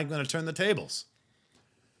 but now I'm going to turn the tables.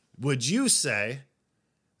 Would you say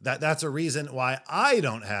that that's a reason why I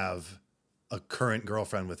don't have a current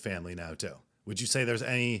girlfriend with family now too? Would you say there's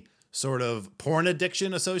any sort of porn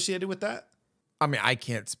addiction associated with that? I mean, I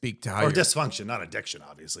can't speak to how Or dysfunction, not addiction,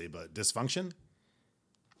 obviously, but dysfunction?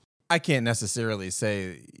 I can't necessarily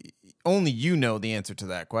say, only you know the answer to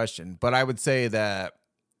that question, but I would say that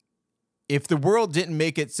if the world didn't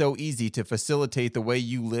make it so easy to facilitate the way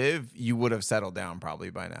you live, you would have settled down probably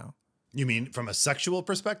by now. You mean from a sexual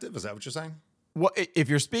perspective? Is that what you're saying? Well, if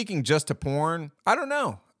you're speaking just to porn, I don't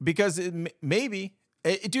know, because maybe.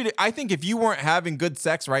 Dude, I think if you weren't having good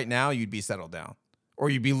sex right now, you'd be settled down. Or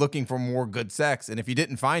you'd be looking for more good sex. And if you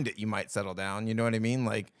didn't find it, you might settle down. You know what I mean?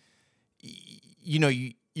 Like,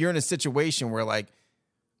 you're in a situation where, like,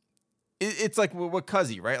 it's like with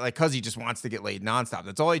Cuzzy, right? Like, Cuzzy just wants to get laid nonstop.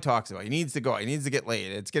 That's all he talks about. He needs to go. He needs to get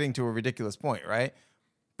laid. It's getting to a ridiculous point, right?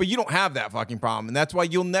 But you don't have that fucking problem. And that's why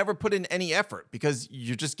you'll never put in any effort, because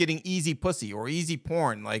you're just getting easy pussy or easy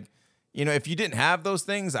porn. Like, if you didn't have those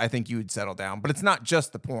things, I think you would settle down. But it's not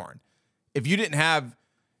just the porn. If you didn't have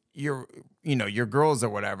your girls or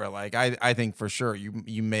whatever, like I think for sure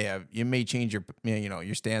you may change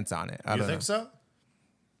your stance on it. You think so?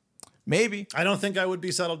 Maybe. I don't think I would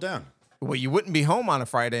be settled down. Well, you wouldn't be home on a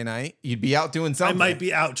Friday night. You'd be out doing something. I might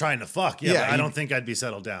be out trying to fuck. Yeah, but I don't think I'd be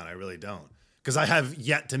settled down. I really don't. Because I have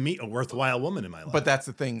yet to meet a worthwhile woman in my life. But that's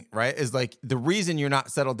the thing, right? Is like the reason you're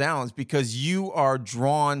not settled down is because you are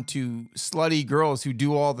drawn to slutty girls who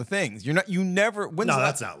do all the things.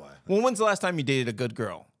 That's not why. Well, when's the last time you dated a good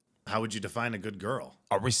girl? How would you define a good girl?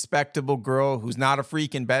 A respectable girl who's not a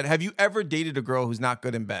freak in bed. Have you ever dated a girl who's not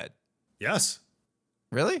good in bed? Yes.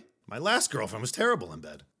 Really? My last girlfriend was terrible in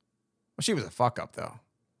bed. Well, she was a fuck up though.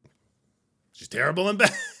 She's terrible in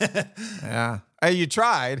bed. Yeah. Hey, you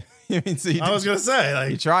tried. I was going to say,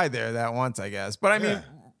 like, you tried there that once, I guess. But I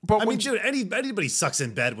mean, dude, anybody sucks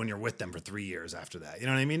in bed when you're with them for 3 years after that. You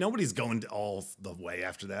know what I mean? Nobody's going all the way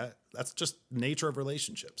after that. That's just nature of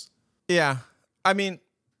relationships. Yeah. I mean,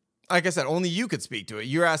 like I said, only you could speak to it.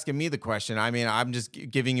 You're asking me the question. I mean, I'm just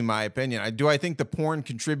giving you my opinion. Do I think the porn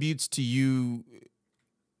contributes to you?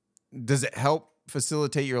 Does it help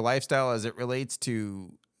facilitate your lifestyle as it relates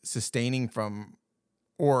to sustaining from,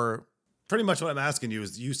 or... Pretty much what I'm asking you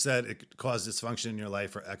is, you said it could cause dysfunction in your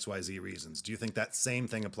life for XYZ reasons. Do you think that same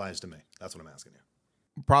thing applies to me? That's what I'm asking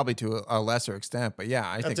you. Probably to a lesser extent, but yeah,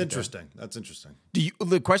 I think that's interesting. That's interesting.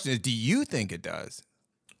 The question is, do you think it does?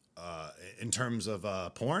 In terms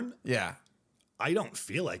of porn? Yeah. I don't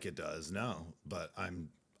feel like it does, no. But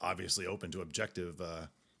I'm obviously open to objective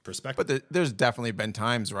perspective. But there's definitely been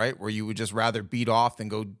times, right, where you would just rather beat off than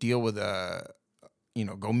go deal with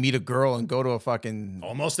go meet a girl and go to a fucking...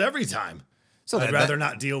 Almost every time. So I'd rather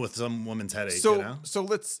not deal with some woman's headache, So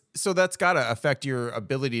that's got to affect your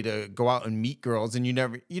ability to go out and meet girls, and you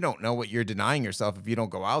don't know what you're denying yourself if you don't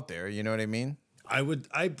go out there. You know what I mean? I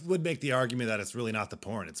would make the argument that it's really not the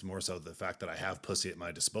porn. It's more so the fact that I have pussy at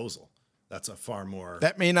my disposal. That's a far more...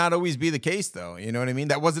 That may not always be the case, though. You know what I mean?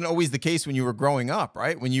 That wasn't always the case when you were growing up,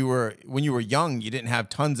 right? When you were young, you didn't have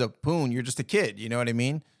tons of poon. You're just a kid. You know what I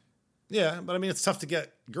mean? Yeah, but I mean, it's tough to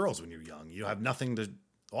get girls when you're young. You have nothing to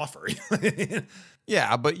offer.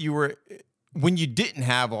 Yeah, but when you didn't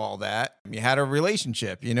have all that, you had a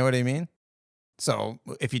relationship. You know what I mean? So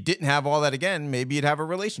if you didn't have all that again, maybe you'd have a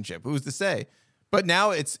relationship. Who's to say? But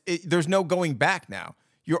now there's no going back now.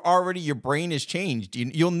 Your brain has changed.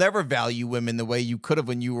 You'll never value women the way you could have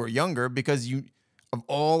when you were younger because of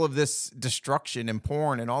all of this destruction and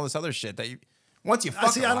porn and all this other shit that once you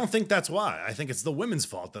fuck. I don't think that's why. I think it's the women's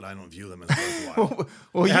fault that I don't view them as worthwhile.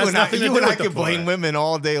 Well, you and I can blame women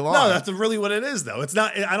all day long. No, that's really what it is, though. It's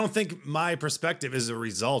not. I don't think my perspective is a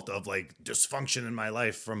result of like dysfunction in my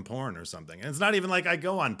life from porn or something. And it's not even like I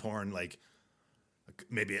go on porn like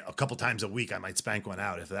maybe a couple times a week I might spank one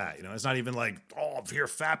out, if that. You know, it's not even like, oh, I'm here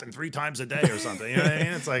fapping 3 times a day or something. You know what I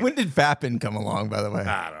mean? It's like, When did fapping come along, by the way?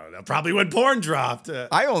 I don't know. Probably when porn dropped.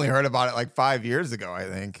 I only heard about it like 5 years ago, I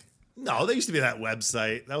think. No, there used to be that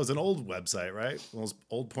website. That was an old website, right? Those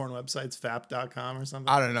old porn websites, fap.com or something.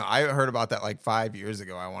 I don't know. I heard about that like 5 years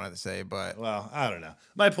ago, I wanted to say, but Well, I don't know.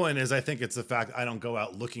 My point is, I think it's the fact I don't go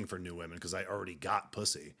out looking for new women because I already got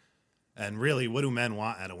pussy. And really, what do men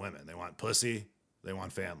want out of women? They want pussy. They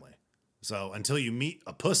want family. So until you meet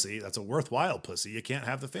a pussy that's a worthwhile pussy, you can't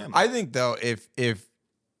have the family. I think though, if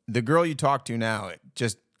the girl you talk to now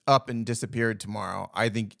just up and disappeared tomorrow, I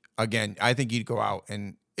think you'd go out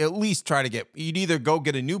and at least try to you'd either go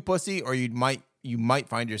get a new pussy or you might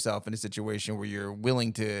find yourself in a situation where you're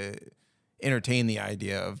willing to entertain the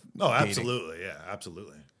idea of dating. Absolutely. Yeah,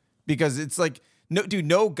 absolutely. Because it's like,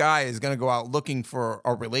 no guy is going to go out looking for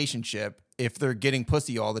a relationship if they're getting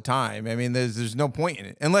pussy all the time. I mean, there's no point in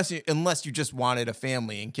it unless you just wanted a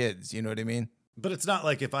family and kids. You know what I mean? But it's not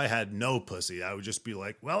like if I had no pussy, I would just be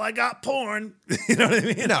like, well, I got porn. You know what I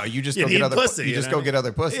mean? No, you just go get other pussy. You just go get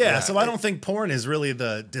other pussy. Yeah, so I don't think porn is really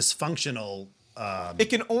the dysfunctional. It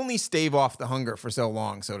can only stave off the hunger for so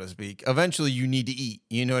long, so to speak. Eventually, you need to eat.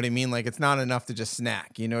 You know what I mean? Like, it's not enough to just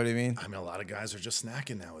snack. You know what I mean? I mean, a lot of guys are just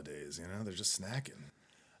snacking nowadays. You know, they're just snacking.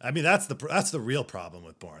 I mean, that's the real problem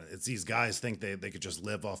with porn. It's these guys think they could just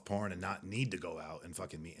live off porn and not need to go out and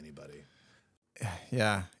fucking meet anybody.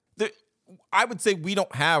 Yeah. I would say we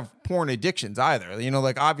don't have porn addictions either. You know,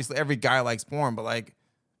 like, obviously every guy likes porn, but like,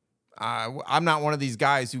 I'm not one of these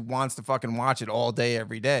guys who wants to fucking watch it all day,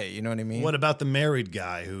 every day. You know what I mean? What about the married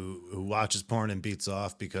guy who watches porn and beats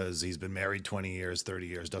off because he's been married 20 years, 30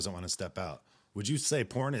 years, doesn't want to step out? Would you say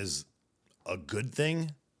porn is a good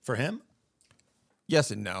thing for him? Yes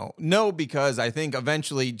and no. No, because I think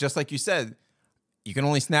eventually, just like you said, you can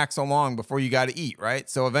only snack so long before you got to eat, right?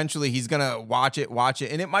 So eventually he's going to watch it,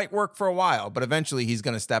 and it might work for a while, but eventually he's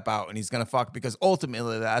going to step out and he's going to fuck because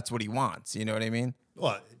ultimately that's what he wants. You know what I mean?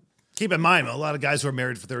 Well, keep in mind, a lot of guys who are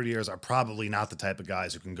married for 30 years are probably not the type of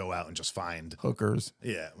guys who can go out and just find hookers.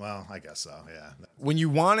 Yeah, well, I guess so, yeah. When you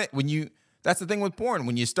want it, that's the thing with porn.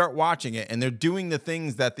 When you start watching it and they're doing the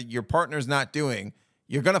things that your partner's not doing,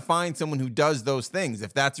 you're going to find someone who does those things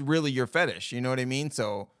if that's really your fetish. You know what I mean?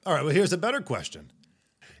 So, all right, well, here's a better question.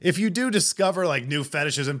 If you do discover like new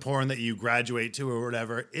fetishes in porn that you graduate to or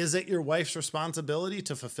whatever, is it your wife's responsibility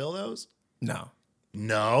to fulfill those? No.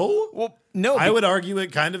 No? Well, no. I would argue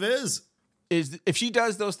it kind of is. If she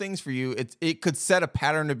does those things for you, it could set a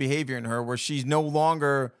pattern of behavior in her where she's no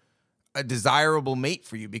longer a desirable mate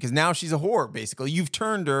for you because now she's a whore, basically. You've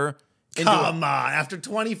turned her into Come on. After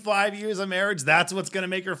 25 years of marriage, that's what's going to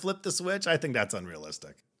make her flip the switch? I think that's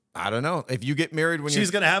unrealistic. I don't know. If you get married when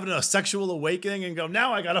she's going to have a sexual awakening and go,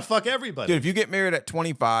 now I got to fuck everybody. Dude, if you get married at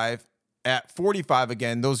 25, at 45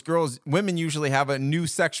 again, those women usually have a new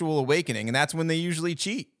sexual awakening, and that's when they usually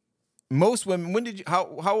cheat. Most women, how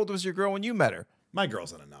old was your girl when you met her? My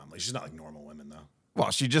girl's an anomaly. She's not like normal women, though.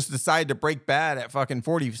 Well, she just decided to break bad at fucking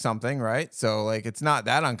 40 something, right? So like, it's not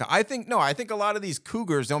that uncommon. I think a lot of these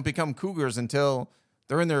cougars don't become cougars until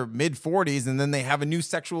they're in their mid 40s, and then they have a new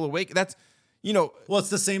sexual awakening. That's, you know. Well, it's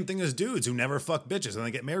the same thing as dudes who never fuck bitches and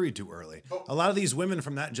they get married too early. A lot of these women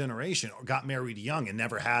from that generation got married young and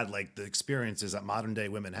never had like the experiences that modern day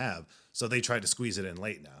women have. So they tried to squeeze it in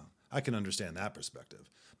late now. I can understand that perspective.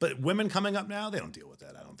 But women coming up now, they don't deal with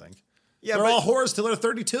that, I don't think. Yeah, they're all whores till they're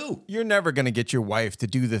 32. You're never going to get your wife to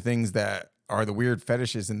do the things that are the weird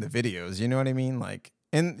fetishes in the videos. You know what I mean? Like,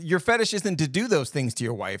 and your fetish isn't to do those things to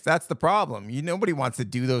your wife. That's the problem. Nobody wants to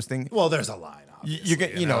do those things. Well, there's a line,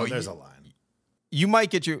 obviously. You know, there's a line. You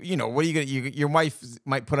might get what are you going to, your wife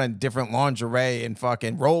might put on different lingerie and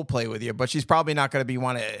fucking role play with you, but she's probably not going to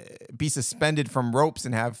want to be suspended from ropes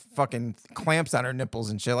and have fucking clamps on her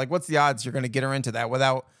nipples and shit. Like, what's the odds you're going to get her into that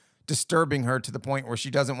without disturbing her to the point where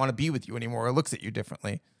she doesn't want to be with you anymore or looks at you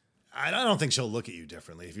differently? I don't think she'll look at you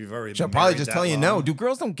differently if you've already. She'll probably just tell you no. Dude,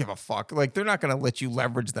 girls don't give a fuck. Like, they're not going to let you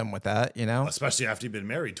leverage them with that, you know? Especially after you've been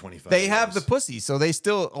married 25 They years. have the pussy, so they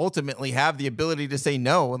still ultimately have the ability to say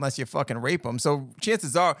no unless you fucking rape them. So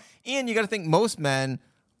chances are, and you got to think most men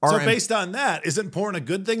are. So based on that, isn't porn a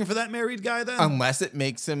good thing for that married guy then? Unless it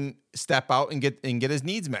makes him step out and get his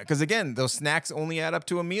needs met. Because again, those snacks only add up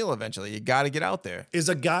to a meal eventually. You got to get out there. Is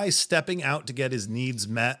a guy stepping out to get his needs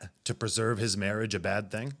met to preserve his marriage a bad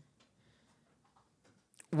thing?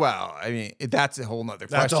 Well, I mean, that's a whole nother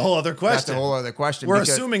question. That's a whole other question. We're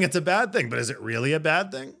assuming it's a bad thing, but is it really a bad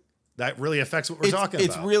thing? That really affects what we're talking about.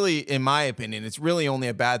 It's really, in my opinion, it's really only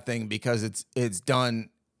a bad thing because it's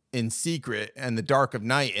done in secret and the dark of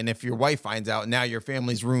night. And if your wife finds out, now your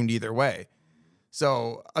family's ruined either way.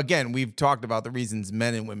 So again, we've talked about the reasons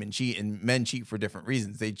men and women cheat, and men cheat for different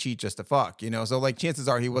reasons. They cheat just to fuck, So like chances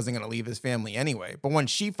are he wasn't going to leave his family anyway. But when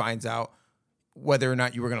she finds out, whether or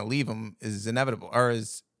not you were going to leave him is inevitable or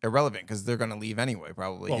is irrelevant because they're going to leave anyway,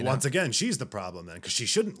 probably. Well, once again, she's the problem then because she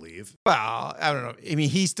shouldn't leave. Well, I don't know. I mean,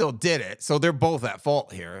 he still did it. So they're both at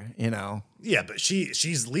fault here, Yeah, but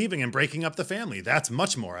she's leaving and breaking up the family. That's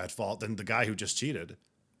much more at fault than the guy who just cheated.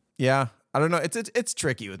 Yeah. I don't know. It's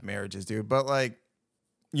tricky with marriages, dude. But like,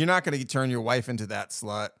 you're not going to turn your wife into that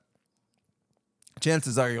slut.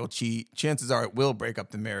 Chances are you'll cheat. Chances are it will break up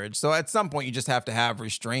the marriage. So at some point, you just have to have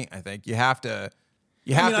restraint, I think. You have to...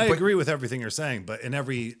 I agree with everything you're saying, but in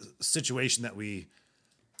every situation that we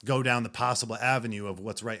go down the possible avenue of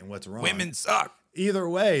what's right and what's wrong, women suck. Either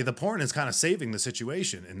way, the porn is kind of saving the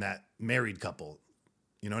situation in that married couple.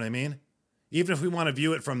 You know what I mean? Even if we want to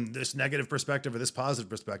view it from this negative perspective or this positive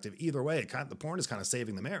perspective, either way, the porn is kind of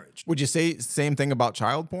saving the marriage. Would you say the same thing about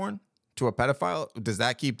child porn to a pedophile? Does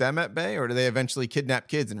that keep them at bay, or do they eventually kidnap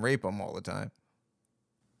kids and rape them all the time?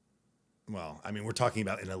 Well, I mean, we're talking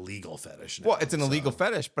about an illegal fetish now, well, it's an illegal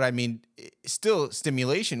fetish, but I mean, still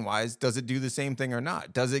stimulation-wise, does it do the same thing or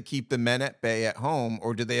not? Does it keep the men at bay at home,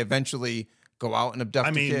 or do they eventually go out and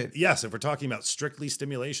abduct a kid? Yes, if we're talking about strictly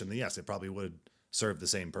stimulation, then yes, it probably would serve the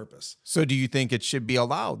same purpose. So do you think it should be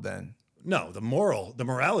allowed then? No, the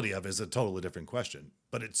morality of it is a totally different question,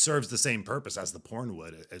 but it serves the same purpose as the porn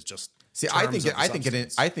would. It's just I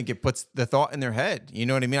think it puts the thought in their head. You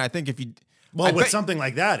know what I mean? I think if you... with something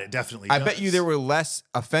like that, it definitely does. I bet you there were less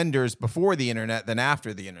offenders before the internet than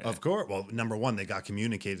after the internet. Of course. Well, number one, they got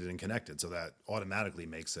communicated and connected, so that automatically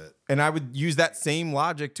makes it. And I would use that same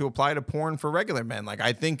logic to apply to porn for regular men. Like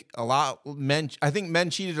I think men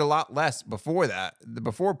cheated a lot less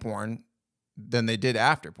before porn than they did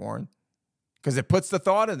after porn. Because it puts the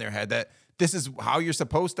thought in their head that this is how you're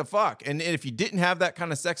supposed to fuck. And if you didn't have that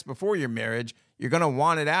kind of sex before your marriage, you're going to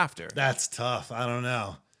want it after. That's tough. I don't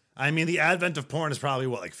know. I mean, the advent of porn is probably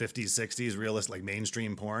like 50s, 60s, realistic, like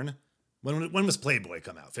mainstream porn. When was Playboy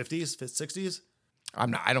come out? 50s, 60s?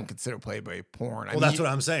 I don't consider Playboy porn. Well, that's what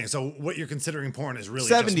I'm saying. So what you're considering porn is really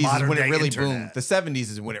 70s just modern is when it really internet. boomed. The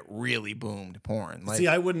 70s is when it really boomed porn. See,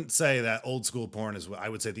 I wouldn't say that old school porn is what I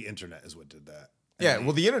would say the internet is what did that. Yeah,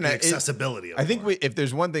 well, the internet, the accessibility. I think if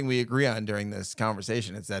there's one thing we agree on during this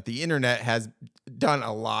conversation, it's that the internet has done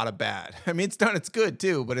a lot of bad. I mean, it's good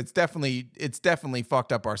too, but it's definitely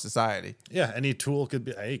fucked up our society. Yeah, any tool could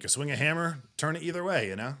be. Hey, you could swing a hammer, turn it either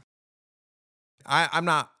way. I'm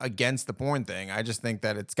not against the porn thing. I just think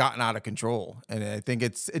that it's gotten out of control, and I think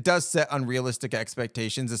it does set unrealistic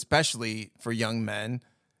expectations, especially for young men.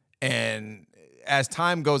 And as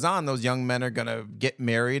time goes on, those young men are going to get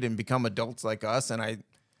married and become adults like us. And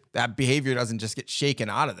that behavior doesn't just get shaken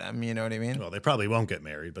out of them. You know what I mean? Well, they probably won't get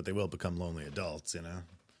married, but they will become lonely adults,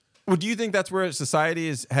 Well, do you think that's where society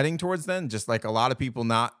is heading towards then? Just like a lot of people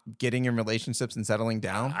not getting in relationships and settling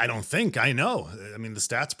down? I don't think. I know. I mean, the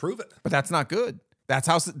stats prove it. But that's not good.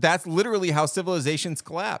 That's literally how civilizations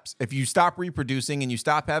collapse. If you stop reproducing and you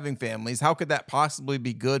stop having families, how could that possibly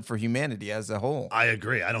be good for humanity as a whole? I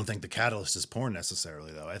agree. I don't think the catalyst is porn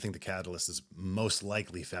necessarily, though. I think the catalyst is most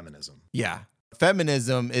likely feminism. Yeah.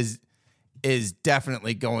 Feminism is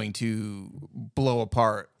definitely going to blow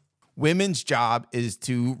apart. Women's job is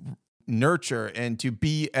to nurture and to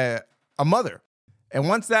be a mother. And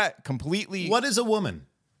once that completely... What is a woman?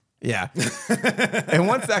 Yeah. And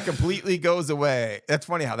once that completely goes away, that's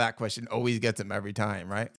funny how that question always gets him every time,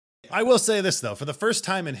 right? I will say this, though. For the first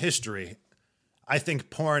time in history, I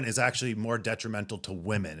think porn is actually more detrimental to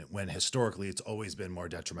women when historically it's always been more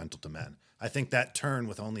detrimental to men. I think that turn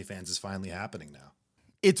with OnlyFans is finally happening now.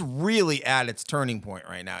 It's really at its turning point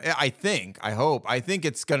right now. I think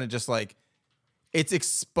it's going to just like, it's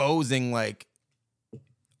exposing like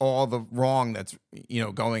all the wrong that's,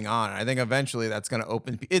 going on. I think eventually that's going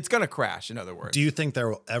to it's going to crash, in other words. Do you think there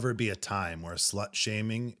will ever be a time where slut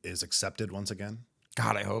shaming is accepted once again?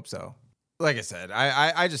 God, I hope so. Like I said,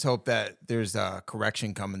 I just hope that there's a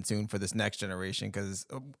correction coming soon for this next generation, because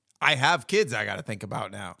I have kids I got to think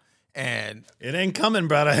about now. And it ain't coming,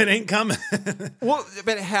 brother. It ain't coming. Well,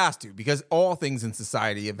 but it has to, because all things in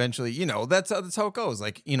society eventually, that's how it goes.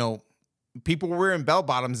 Like, people were wearing bell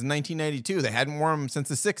bottoms in 1992. They hadn't worn them since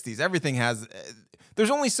the 60s. Everything has, there's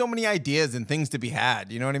only so many ideas and things to be had.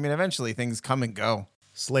 You know what I mean? Eventually things come and go.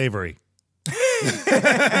 Slavery.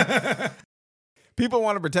 People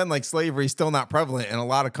want to pretend like slavery is still not prevalent in a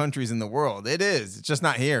lot of countries in the world. It is. It's just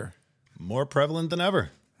not here. More prevalent than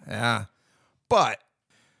ever. Yeah. But,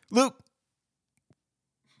 Luke,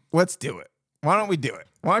 let's do it. Why don't we do it?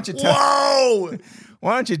 Why don't you tell? Whoa!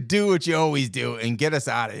 Why don't you do what you always do and get us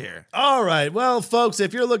out of here? All right. Well, folks,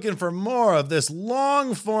 if you're looking for more of this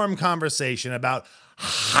long-form conversation about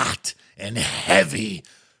hot and heavy,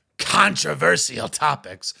 controversial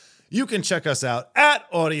topics, you can check us out at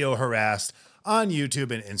Audio Harassed on YouTube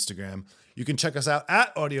and Instagram. You can check us out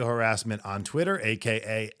at Audio Harassment on Twitter,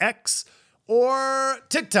 aka X, or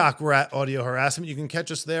TikTok. We're at Audio Harassment. You can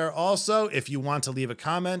catch us there also. If you want to leave a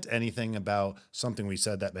comment, anything about something we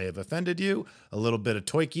said that may have offended you, a little bit of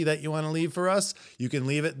toiki that you want to leave for us, you can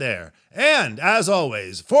leave it there. And as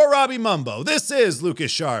always, for Robby Mumbo, this is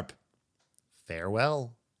Lukas Sharp.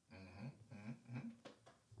 Farewell.